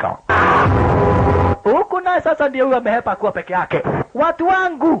ikasikika. Huku naye sasa ndiye huyo amehepa kuwa peke yake. Watu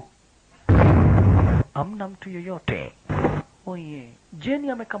wangu! Hamna mtu yoyote. Oye,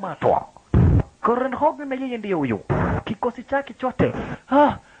 Jenny amekamatwa. Corin Hogan na yeye ndiye huyo. Kikosi chake chote.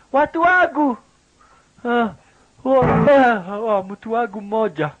 Watu wangu! Mtu wangu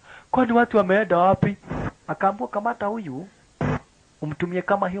mmoja. Kwani watu wameenda wapi? Akaambiwa kamata huyu, umtumie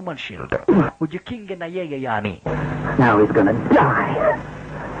kama human shield. Ujikinge na yeye yani. Now he's gonna die.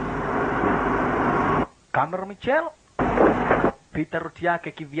 Cameron Mitchell pita ruti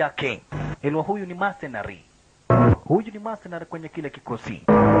yake kivyake. Elwa huyu ni mercenary. Huyu ni mercenary kwenye kile kikosi.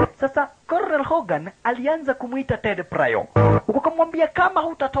 Sasa Corin Hogan alianza kumuita Ted Pryor. Ukamwambia kama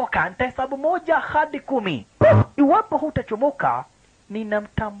hutatoka nitahesabu 1 hadi 10. Iwapo hutachomoka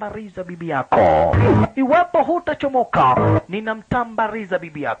ninamtambariza bibi yako. Iwapo hutachomoka ninamtambariza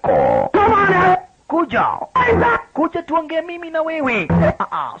bibi yako. Kuja tuongee mimi na wewe.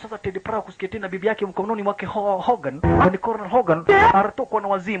 Sasa Ted Pryor kusikia tena bibi yake mkononi mwake Hogan, ni Corin Hogan, aratoka na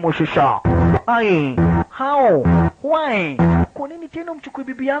wazimu shusha. Ai, how? Why? Kwa nini tena mchukue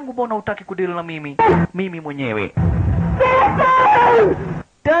bibi yangu, mbona hutaki kudili na mimi? Mimi mwenyewe.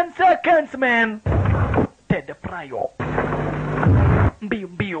 10 seconds man. Ted Pryor.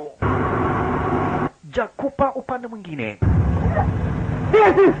 Mbio. Jack Cooper upande mwingine.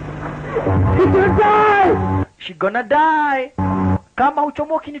 She gonna die. Kama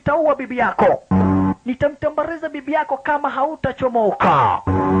uchomoki nitaua bibi yako. Nitamtambariza bibi yako kama hautachomoka.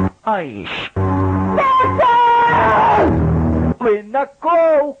 Aish. We nako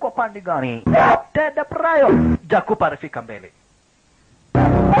uko pande gani? Ted Pryor. Jack Cooper alifika mbele.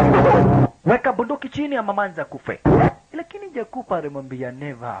 Weka bunduki chini ama manza kufe. Lakini Jack Cooper alimwambia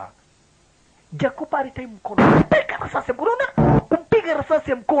never. Jack Cooper alitai mkono. Piga risasi mkono. Umpiga risasi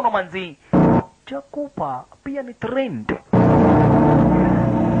ya mkono manzi. Jack Cooper pia ni trend.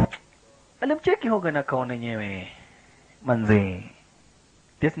 Alimcheki Hogan akaona nyewe. Manzi,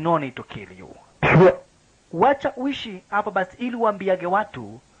 there's no need to kill you. Wacha uishi hapa basi ili uambiage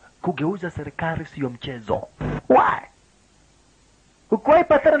watu kugeuza serikali sio mchezo. Why? Ukiwahi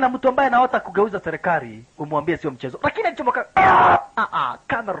patana na mtu ambaye anaota kugeuza serikali, umwambie sio mchezo. Lakini alichomoka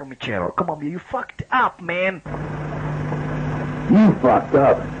Cameron Mitchell, kumwambia you fucked up man. You fucked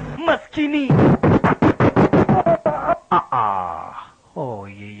up. Maskini. Oh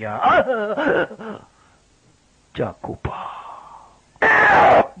yeah. Jack Cooper.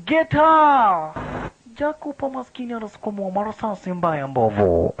 Get her. Jack Cooper maskini anasukumwa marasasi mbaya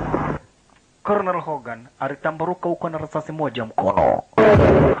mbovu. Colonel Hogan alitambaruka huko na risasi moja mkono.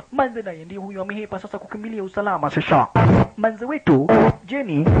 Manze naye ndiye huyo amehepa sasa kukimbilia usalama sasa. Manze wetu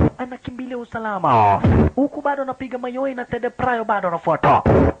Jenny anakimbilia usalama. Huku bado anapiga mayowe na Ted Pryor bado anafuata.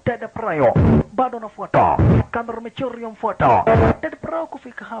 Ted Pryor bado anafuata. Cameron Mitchell yamfuata. Ted Pryor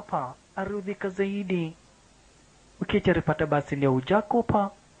kufika hapa arudhika zaidi. Ukiacha ripata basi ni Jack Cooper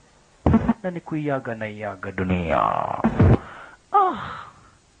na ni kuiaga na iaga dunia.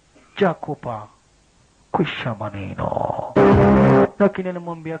 Jack Cooper kwisha maneno. Lakini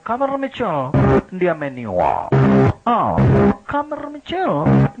anamwambia Cameron Mitchell ndiye ameniua. Cameron Mitchell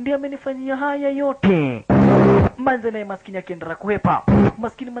ndiye amenifanyia haya yote. Manze naye maskini akiendelea kuhepa.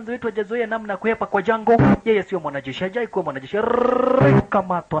 Maskini manze wetu hajazoea namna kuhepa kwa jango. Yeye sio mwanajeshi, hajai kuwa mwanajeshi.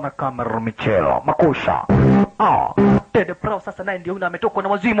 Kamatwa na kamera Michelo. Makusha. Ted Prao sasa naye ndio huyu ametokwa na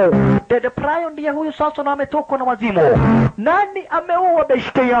wazimu. Ted Prao ndiye huyu sasa na ametokwa na wazimu. Nani ameua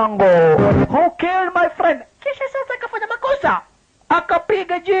beshte yangu? Who killed my friend? Kisha sasa akafanya makosa.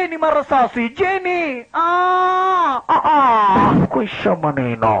 Akapiga jini marasasi. Jini. Kwisha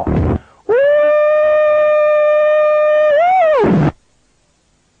maneno.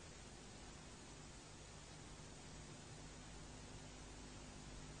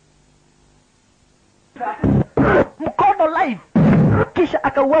 Mkono live. Kisha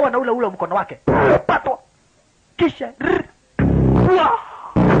akauawa na ule mkono wake. Patwa. Kisha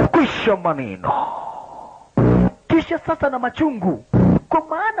kwisha maneno. Kisha sasa na machungu. Kwa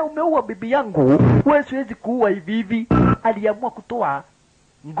maana umeua bibi yangu, wewe siwezi kuua hivi hivi. Aliamua kutoa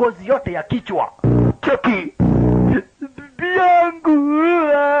ngozi yote ya kichwa. Cheki.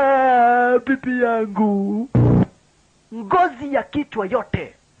 Bibi yangu. Ngozi ya kichwa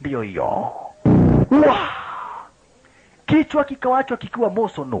yote ndio hiyo. Kichwa kikawachwa kikiwa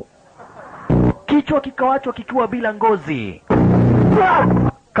mosono. Kichwa kikawachwa kikiwa bila ngozi.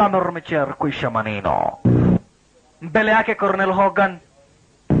 Kamera Michel kuisha maneno. Mbele yake Colonel Hogan.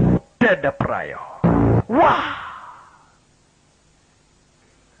 Ted Prao.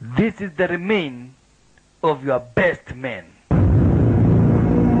 This is the remain of your best man.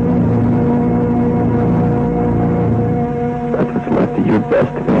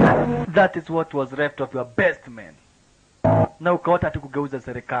 That is what was left of your best man. Na ukaota tu kugeuza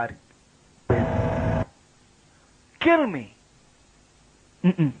serikali. Kill me.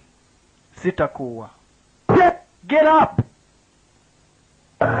 Sitakuwa. Get up.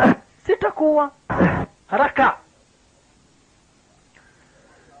 Sitakuwa. Haraka.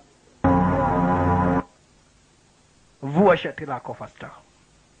 Vua shati lako faster.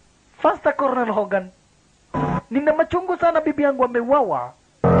 Faster Colonel Hogan. Nina machungu sana bibi yangu ameuawa.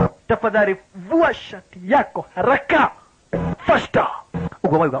 Tafadhali vua shati yako haraka. Faster.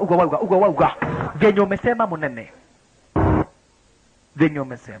 Uga. Venye umesema munene. Venye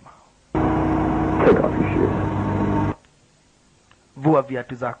umesema. Take off your shoes. Vua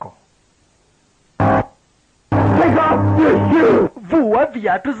viatu zako. Take off your shoes! Vua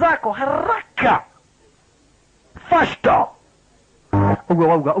viatu zako haraka. Faster.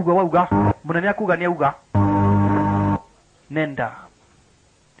 Uga. Munene akuga ni uga. Nenda.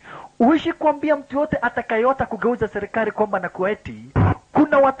 Uishi kuambia mtu yote atakayota kugeuza serikali kwamba na kueti.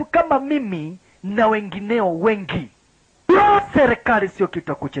 Kuna watu kama mimi na wengineo wengi. Serikali sio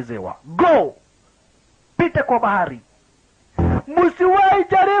kitu kuchezewa. Go! Pita kwa bahari. Msiwahi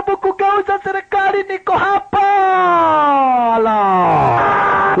jaribu kugeuza serikali, niko hapa.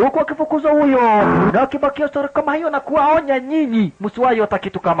 Huko akifukuza huyo na kibakia story kama hiyo na kuwaonya nyinyi msiwahi hata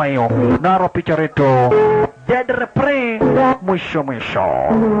kitu kama hiyo. Naro picha reto dead repre mwisho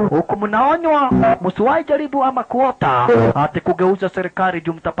huko mnaonywa msiwahi jaribu ama kuota ati kugeuza serikali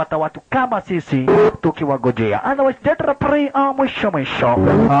juu mtapata watu kama sisi tukiwagojea. Otherwise dead repre mwisho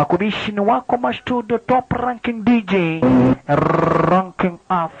kubishi ni wako mastudio top ranking DJ ranking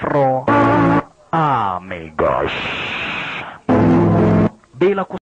Afro amigos bila